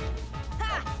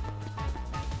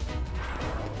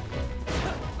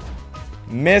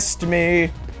 Missed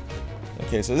me.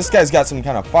 Okay, so this guy's got some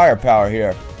kind of firepower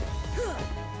here.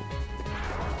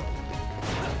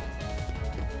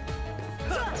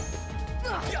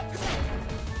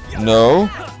 No.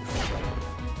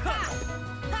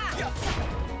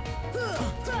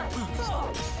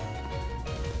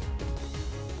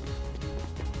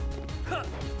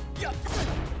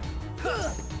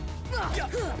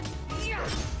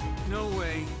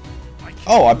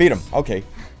 Oh, I beat him. Okay.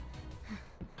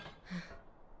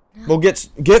 Well, get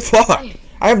fucked.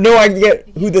 I have no idea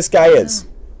who this guy is.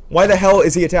 Why the hell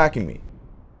is he attacking me?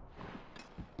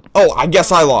 Oh, I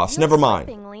guess I lost. Never mind.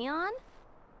 Leon?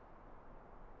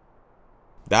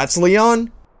 That's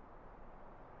Leon?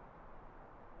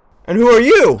 And who are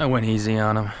you? I went easy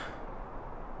on him.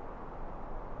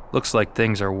 Looks like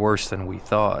things are worse than we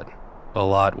thought. A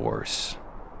lot worse.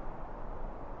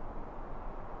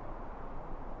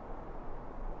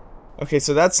 Okay,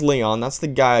 so that's Leon. That's the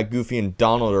guy Goofy and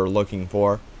Donald are looking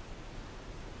for.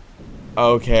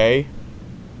 Okay.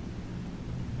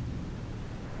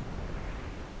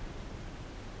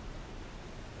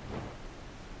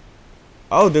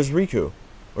 Oh, there's Riku.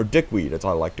 Or Dickweed, as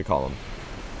I like to call him.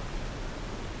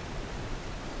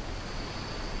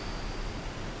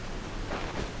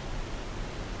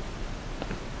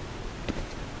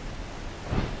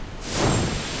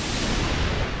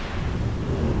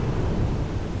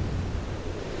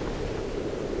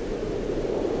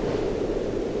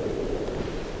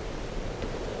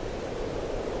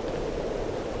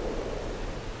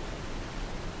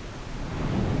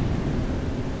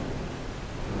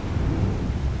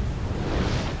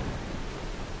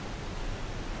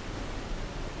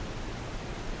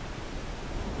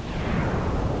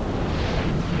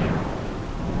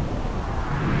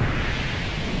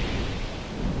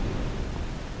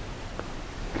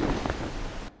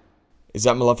 Is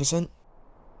that Maleficent?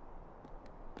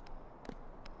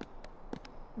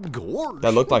 Gorge,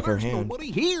 That looked like her there's hand. Nobody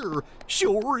here.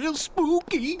 Sure is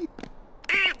spooky.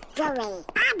 Actually,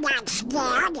 I'm not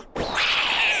scared.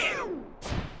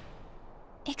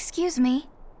 Excuse me,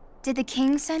 did the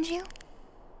king send you?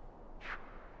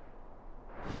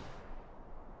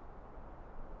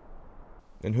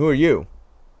 And who are you?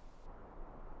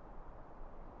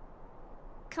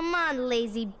 Come on,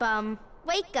 lazy bum.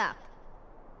 Wake up.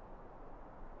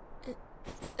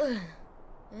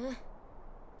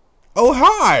 Oh,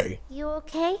 hi! You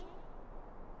okay?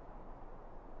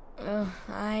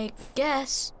 I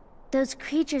guess. Those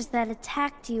creatures that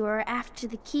attacked you are after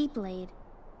the Keyblade.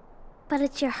 But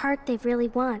it's your heart they really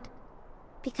want.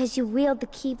 Because you wield the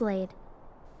Keyblade.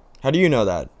 How do you know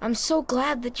that? I'm so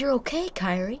glad that you're okay,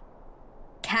 Kairi.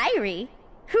 Kairi?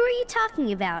 Who are you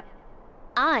talking about?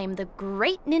 I'm the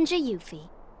great ninja Yuffie.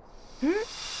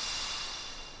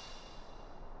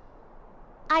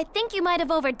 I think you might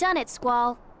have overdone it,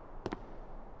 Squall.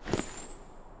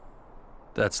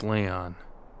 That's Leon.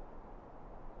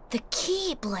 The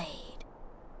Keyblade.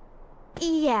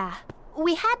 Yeah,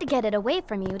 we had to get it away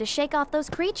from you to shake off those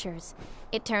creatures.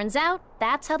 It turns out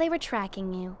that's how they were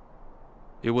tracking you.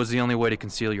 It was the only way to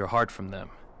conceal your heart from them.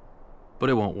 But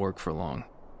it won't work for long.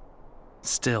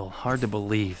 Still, hard to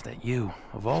believe that you,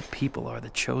 of all people, are the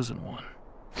chosen one.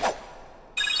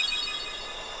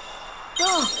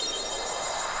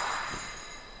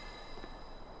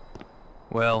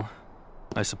 Well,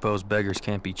 I suppose beggars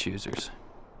can't be choosers.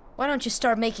 Why don't you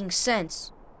start making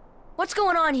sense? What's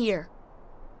going on here?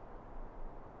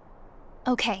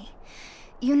 Okay,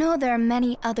 you know there are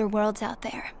many other worlds out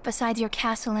there besides your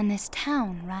castle and this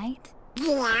town, right?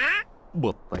 Yeah?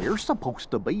 But they're supposed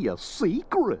to be a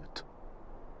secret.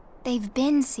 They've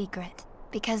been secret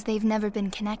because they've never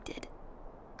been connected.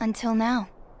 Until now.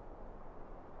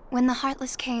 When the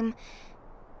Heartless came,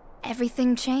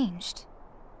 everything changed.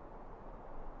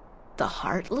 The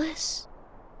Heartless?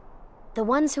 The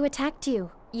ones who attacked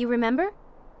you, you remember?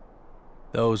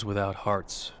 Those without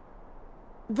hearts.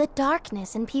 The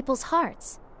darkness in people's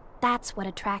hearts. That's what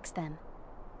attracts them.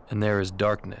 And there is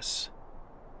darkness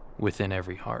within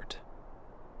every heart.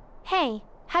 Hey,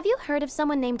 have you heard of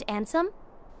someone named Ansem?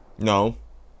 No.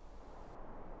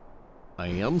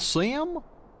 And Sam?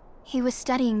 He was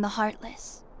studying the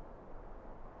Heartless.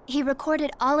 He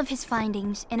recorded all of his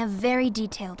findings in a very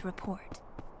detailed report.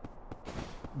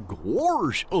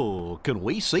 Gorge, can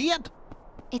we see it?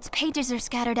 Its pages are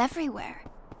scattered everywhere.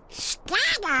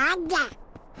 Scattered?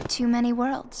 Too many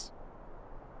worlds.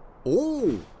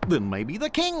 Oh, then maybe the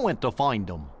king went to find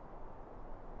them.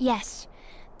 Yes,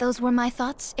 those were my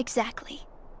thoughts exactly.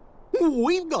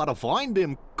 We've got to find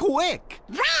him quick.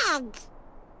 Red!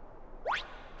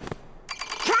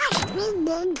 First we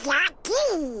need that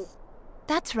key.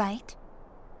 That's right.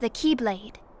 The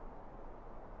Keyblade.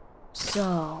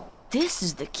 So, this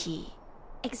is the key.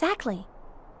 Exactly.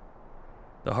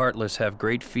 The Heartless have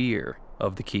great fear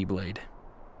of the Keyblade.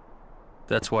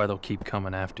 That's why they'll keep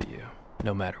coming after you,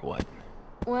 no matter what.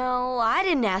 Well, I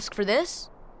didn't ask for this.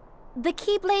 The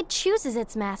Keyblade chooses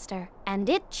its master, and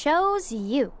it chose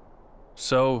you.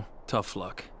 So, tough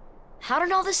luck. How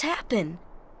did all this happen?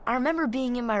 I remember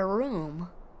being in my room.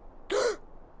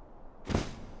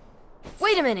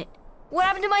 Wait a minute. What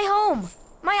happened to my home?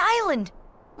 My island?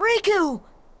 Riku!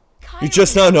 You're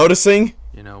just now noticing?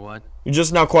 You know what? You're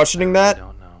just now questioning that? I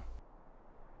don't know.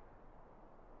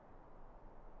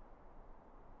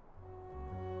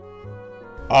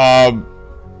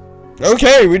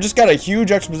 Okay, we just got a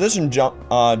huge exposition dump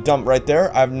right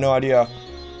there. I have no idea.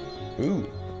 Ooh.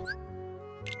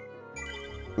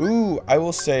 Ooh, I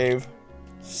will save.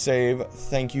 Save.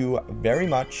 Thank you very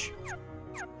much.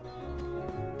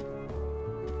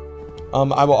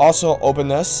 I will also open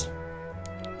this.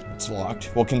 It's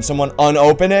locked. Well, can someone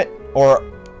unopen it? Or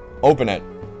open it?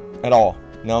 At all?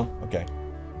 No? Okay.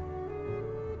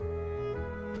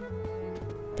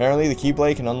 Apparently the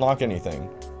Keyblade can unlock anything.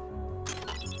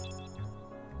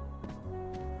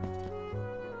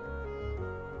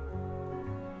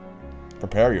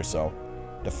 Prepare yourself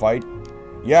to fight.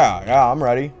 Yeah, I'm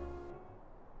ready.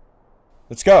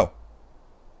 Let's go.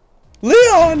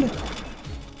 Leon!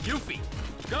 Yuffie,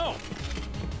 go!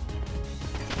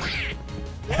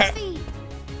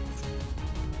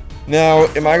 Now,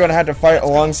 am I gonna have to fight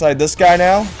alongside this guy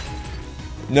now?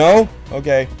 No?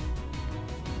 Okay.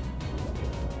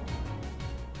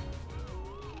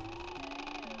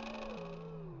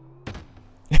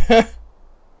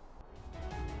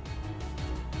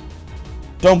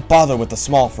 Don't bother with the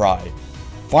small fry.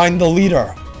 Find the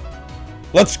leader.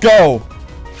 Let's go!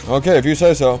 Okay, if you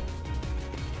say so.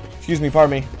 Excuse me,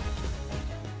 pardon me.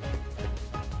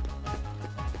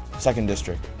 Second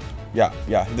district. Yeah,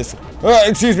 this.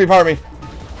 Excuse me, pardon me.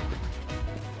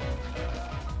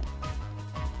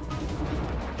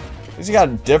 He's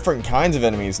got different kinds of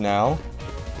enemies now.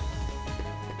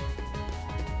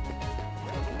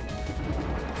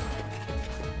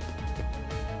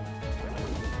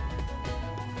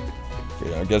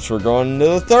 Okay, I guess we're going to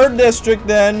the third district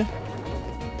then.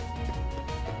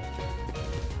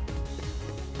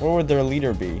 Where would their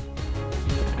leader be?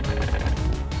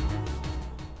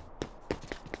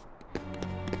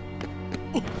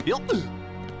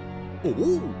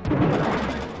 Oh.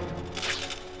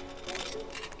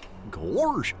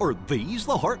 Gosh, are these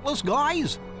the Heartless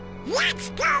guys? Let's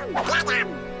go get him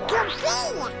to see.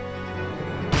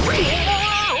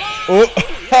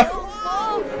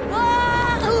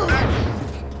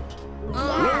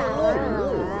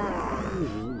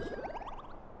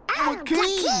 The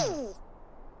key!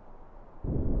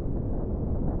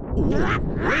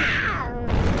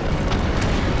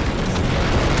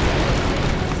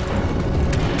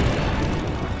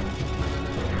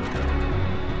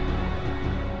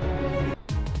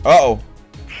 Uh-oh.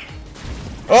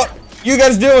 Oh, you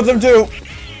guys deal with them too.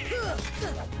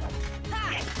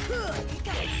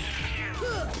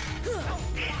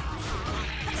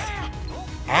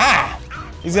 Ah!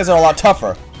 These guys are a lot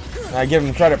tougher than I give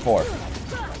them credit for.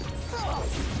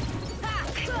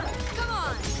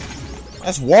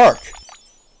 That's work.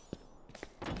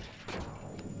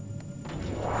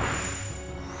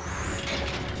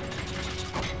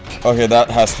 Okay,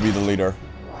 that has to be the leader.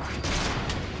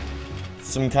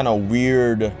 Some kind of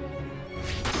weird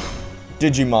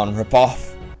Digimon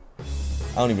ripoff.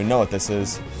 I don't even know what this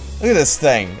is. Look at this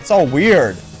thing. It's all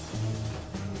weird.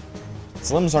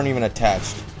 Its limbs aren't even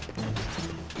attached.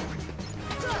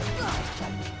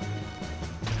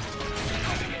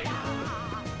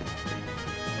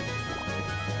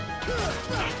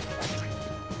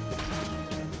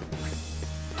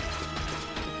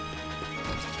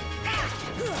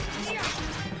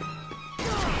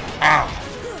 Ah!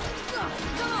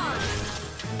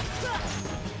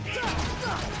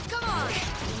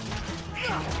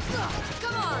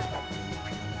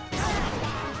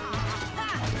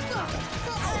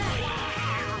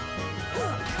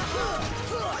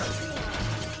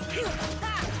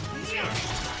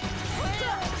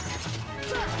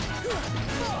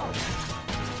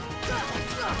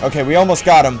 Okay, we almost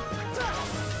got him.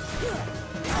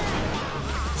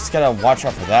 Just gotta watch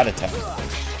out for that attack.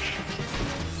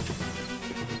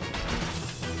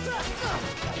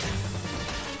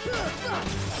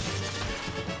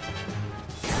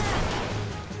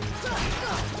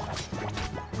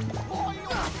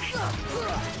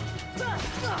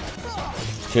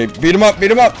 Okay, beat him up, beat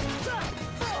him up!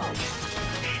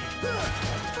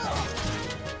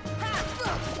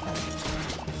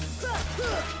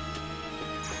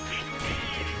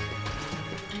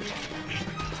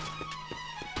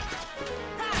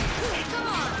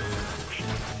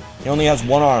 He only has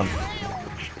one arm.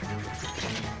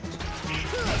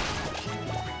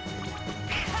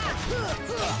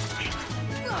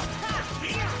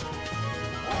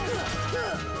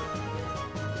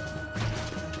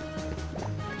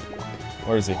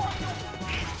 Where is he?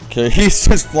 Okay, he's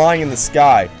just flying in the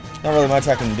sky. Not really much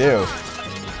I can do.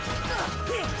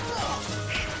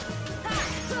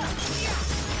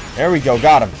 There we go,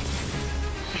 got him.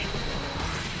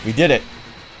 We did it.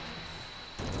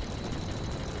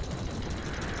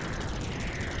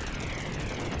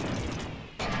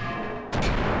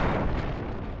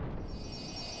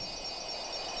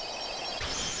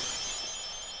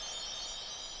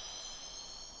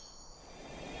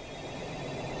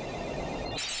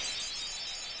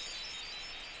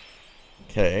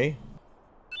 Okay.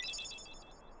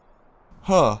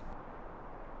 Huh.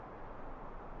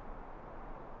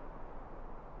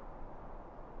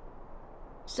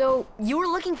 So, you were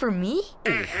looking for me?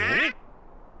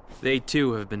 They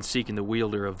too have been seeking the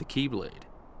wielder of the Keyblade.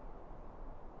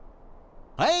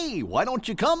 Hey, why don't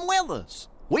you come with us?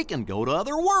 We can go to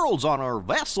other worlds on our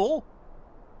vessel.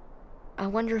 I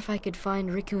wonder if I could find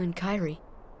Riku and Kairi.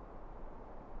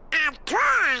 Of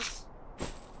course.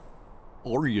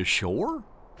 Are you sure?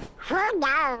 Who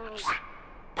knows?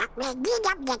 But we need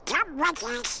them to come with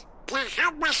us to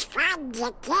help us find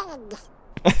the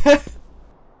king.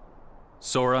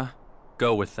 Sora,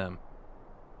 go with them.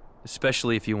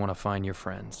 Especially if you want to find your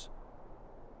friends.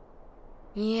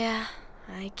 Yeah,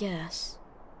 I guess.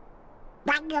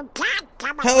 But you can't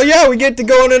come Hell yeah, we get to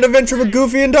go on an adventure with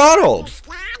Goofy and Donald.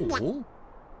 Oh.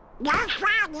 No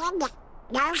frowning,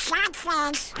 no sad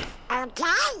face,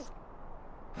 okay?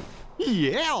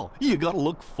 Yeah, you gotta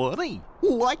look funny,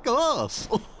 like us.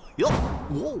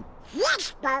 Whoa.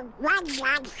 Yes, but ones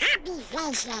on happy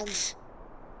faces.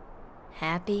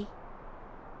 Happy?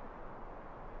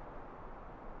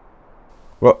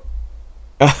 Well.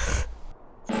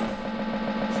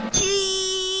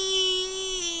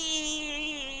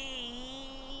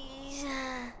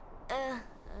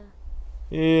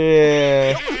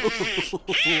 Yeah. That's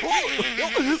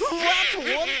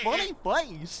one funny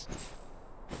face.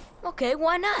 Okay,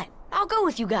 why not? I'll go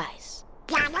with you guys.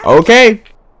 Okay.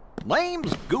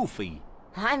 Name's Goofy.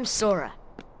 I'm Sora.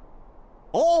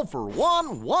 All for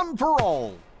one, one for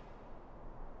all.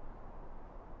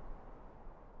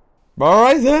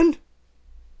 Alright then.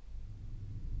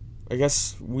 I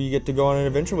guess we get to go on an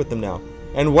adventure with them now.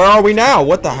 And where are we now?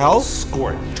 What the hell?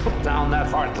 Squirt took down that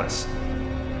Heartless.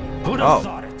 Who'd have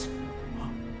thought it?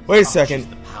 Wait a second.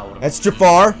 That's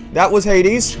Jafar. That was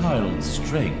Hades. Child's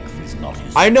strength is not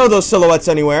his. I know those silhouettes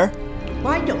anywhere.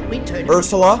 Why don't we turn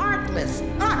Ursula? him Heartless?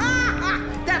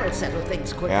 That'll settle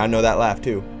things quick. Yeah, I know that laugh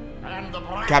too.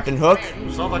 Captain Hook.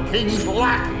 Of a king's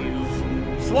lackeys.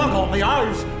 Slug on the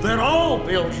eyes, they're all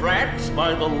built rats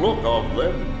by the look of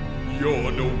them.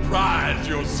 You're no prize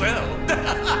yourself.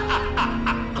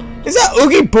 Is that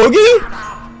Oogie Boogie?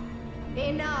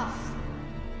 Enough.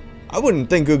 I wouldn't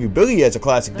think Oogie Boogie is a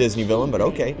classic Disney villain, but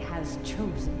okay. Has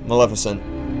chosen. Maleficent.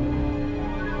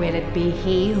 Will it be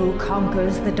he who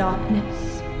conquers the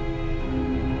darkness?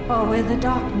 Or will the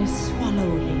darkness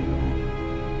swallow him?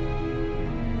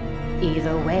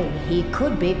 Either way, he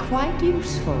could be quite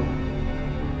useful.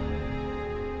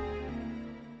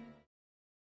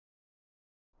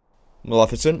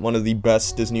 Maleficent, one of the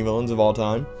best Disney villains of all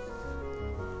time.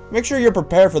 Make sure you're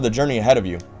prepared for the journey ahead of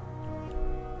you.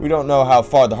 We don't know how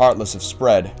far the Heartless have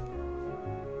spread.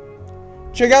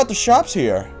 Check out the shops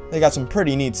here. They got some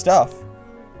pretty neat stuff.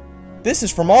 This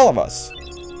is from all of us.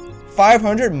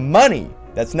 500 money.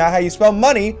 That's not how you spell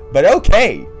money, but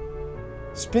okay.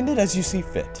 Spend it as you see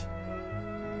fit.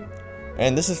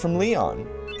 And this is from Leon.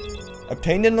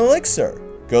 Obtained an elixir.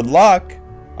 Good luck.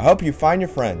 I hope you find your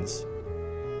friends.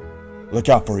 Look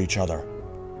out for each other.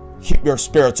 Keep your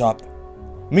spirits up.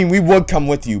 I mean, we would come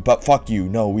with you, but fuck you.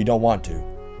 No, we don't want to.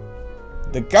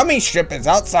 The gummy ship is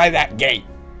outside that gate.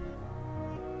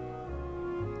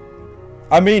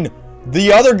 I mean,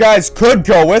 the other guys could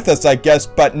go with us, I guess,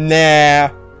 but nah.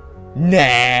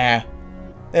 Nah.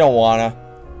 They don't wanna.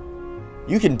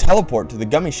 You can teleport to the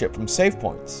gummy ship from save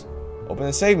points. Open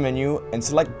the save menu and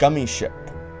select gummy ship.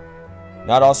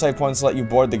 Not all save points let you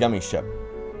board the gummy ship.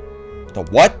 The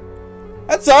what?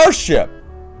 That's our ship.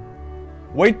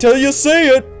 Wait till you see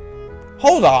it.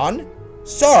 Hold on.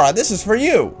 Sora, this is for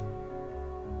you.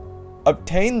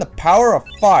 Obtain the power of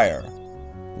fire.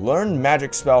 Learn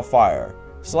magic spell fire.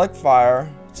 Select fire.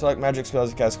 Select magic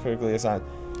spells cast critically assigned.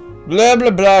 Blah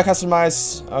blah blah.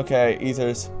 Customize. Okay,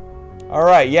 ethers.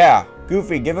 Alright, yeah.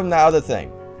 Goofy, give him the other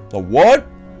thing. The what?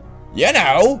 You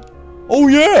know. Oh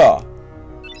yeah.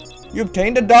 You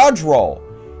obtained a dodge roll.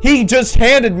 He just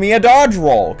handed me a dodge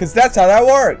roll, because that's how that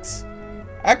works.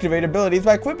 Activate abilities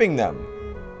by equipping them.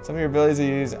 Some of your abilities are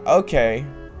used. Okay.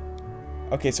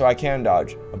 Okay, so I can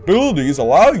dodge. Abilities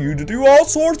allow you to do all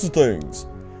sorts of things.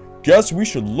 Guess we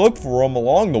should look for them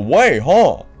along the way,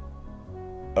 huh?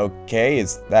 Okay,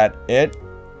 is that it?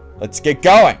 Let's get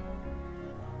going.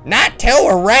 Not till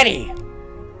we're ready.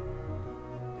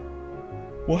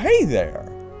 Well, hey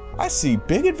there. I see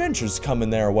big adventures coming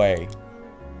their way.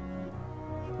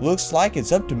 Looks like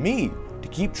it's up to me to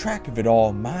keep track of it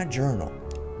all in my journal.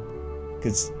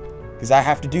 Because I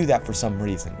have to do that for some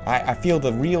reason. I feel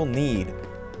the real need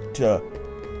to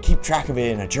keep track of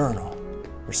it in a journal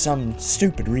for some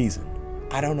stupid reason.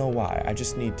 I don't know why. I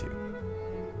just need to.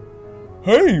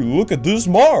 Hey, look at this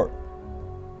mark.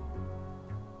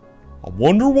 I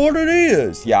wonder what it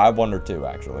is. Yeah, I wonder too,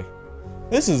 actually.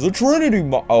 This is a Trinity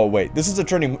mark. Oh, wait. This is a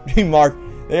Trinity mark.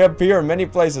 They appear in many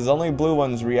places. Only blue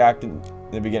ones react in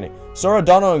the beginning. Sora,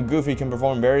 Donald, and Goofy can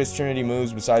perform various Trinity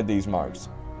moves beside these marks.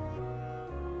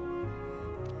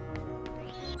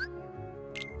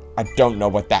 I don't know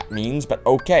what that means, but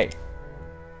okay.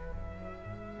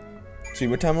 See,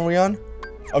 what time are we on?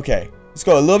 Okay, let's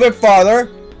go a little bit farther,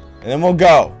 and then we'll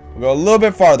go. We'll go a little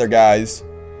bit farther, guys.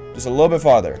 Just a little bit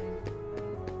farther.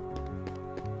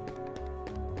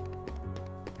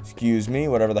 Excuse me,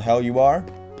 whatever the hell you are.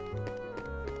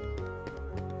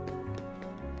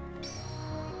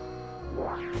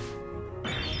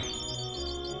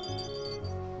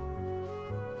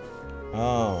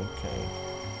 Oh, okay.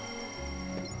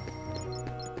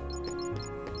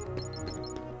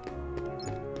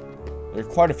 There are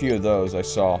quite a few of those I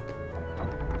saw.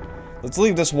 Let's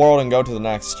leave this world and go to the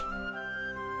next.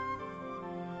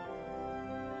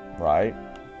 Right.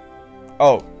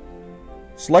 Oh.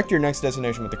 Select your next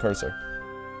destination with the cursor.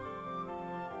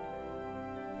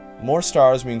 More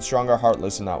stars mean stronger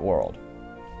Heartless in that world.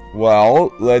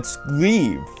 Well, let's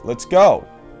leave. Let's go.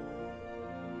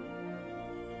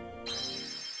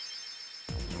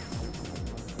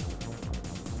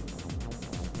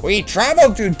 We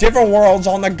traveled to different worlds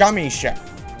on the gummy ship.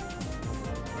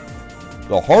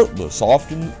 The Heartless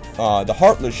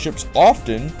ships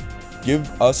often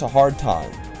give us a hard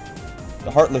time.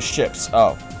 The Heartless ships,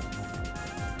 oh.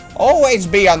 Always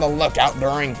be on the lookout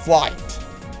during flight.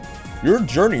 Your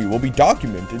journey will be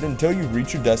documented until you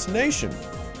reach your destination.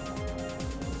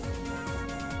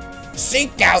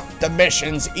 Seek out the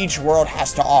missions each world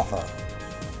has to offer.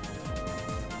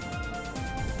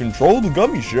 Control the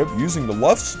gummy ship using the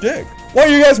left stick. Why are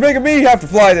you guys making me have to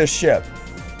fly this ship?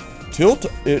 Tilt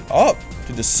it up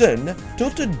to descend,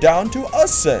 tilt it down to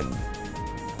ascend.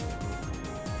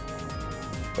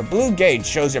 The blue gauge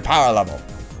shows your power level.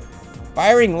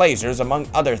 Firing lasers, among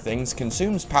other things,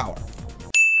 consumes power.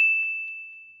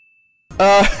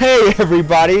 Hey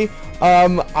everybody.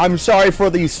 I'm sorry for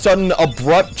the sudden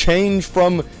abrupt change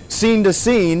from scene to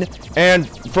scene and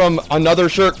from another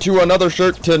shirt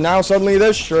to now suddenly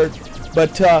this shirt.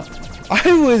 But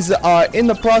I was in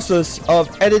the process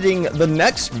of editing the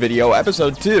next video,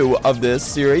 episode 2 of this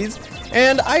series,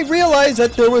 and I realized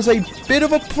that there was a bit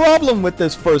of a problem with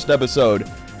this first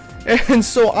episode. And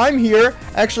so I'm here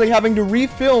actually having to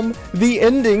refilm the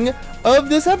ending of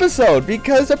this episode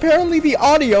because apparently the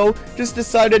audio just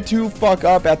decided to fuck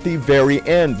up at the very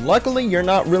end. Luckily, you're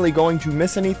not really going to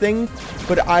miss anything,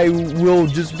 but I will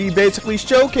just be basically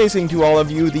showcasing to all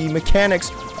of you the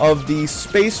mechanics of the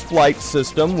space flight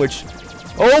system, which,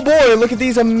 oh boy, look at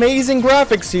these amazing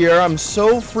graphics here. I'm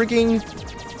so freaking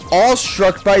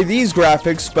awestruck by these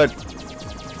graphics, but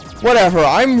whatever,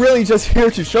 I'm really just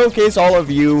here to showcase all of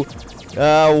you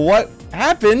what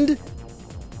happened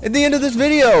at the end of this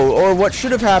video, or what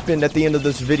should have happened at the end of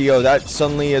this video. That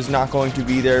suddenly is not going to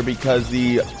be there because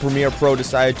the Premiere Pro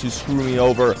decided to screw me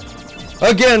over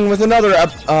again with another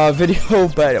video,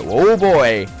 but oh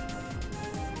boy.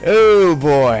 Oh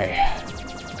boy.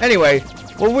 Anyway,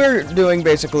 what we're doing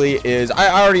basically is,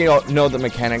 I already know the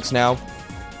mechanics now,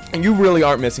 and you really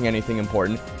aren't missing anything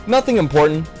important. Nothing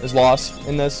important is lost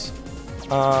in this.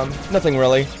 Nothing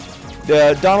really.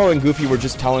 Donald and Goofy were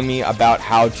just telling me about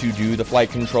how to do the flight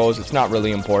controls. It's not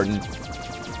really important.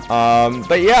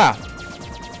 But yeah.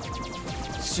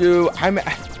 So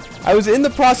I was in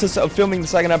the process of filming the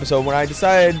second episode when I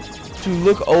decided to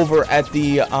look over at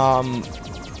the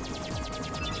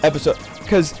episode,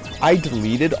 because I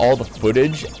deleted all the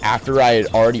footage after I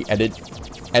had already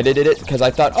edited it, because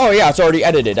I thought, oh yeah, it's already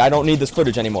edited, I don't need this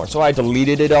footage anymore. So I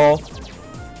deleted it all.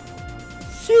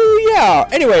 So yeah,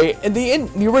 anyway, in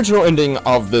the original ending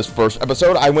of this first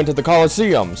episode, I went to the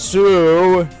Coliseum.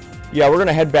 So yeah, we're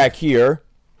gonna head back here.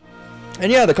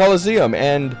 And yeah, the Coliseum,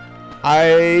 and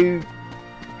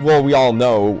well, we all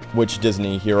know which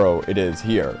Disney hero it is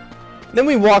here. Then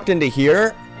we walked into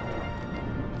here,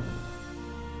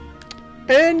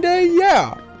 and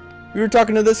yeah, we were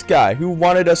talking to this guy who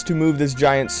wanted us to move this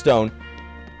giant stone,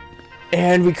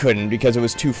 and we couldn't because it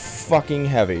was too fucking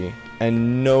heavy,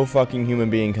 and no fucking human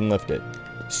being can lift it.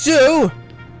 So,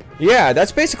 yeah,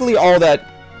 that's basically all that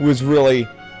was really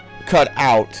cut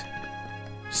out.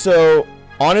 So,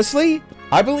 honestly,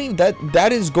 I believe that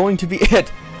that is going to be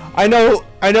it. I know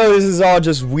this is all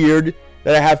just weird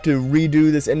that I have to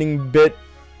redo this ending bit,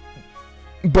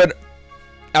 but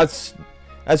that's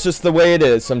just the way it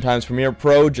is. Sometimes Premiere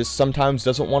Pro just sometimes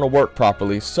doesn't want to work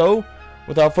properly. So,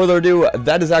 without further ado,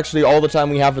 that is actually all the time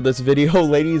we have for this video,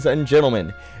 ladies and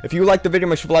gentlemen. If you liked the video,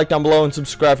 make sure to like down below and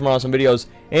subscribe for more awesome videos.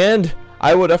 And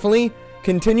I will definitely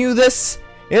continue this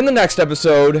in the next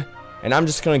episode. And I'm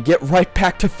just going to get right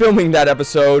back to filming that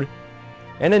episode.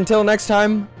 And until next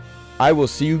time, I will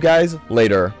see you guys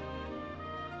later.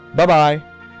 Bye-bye.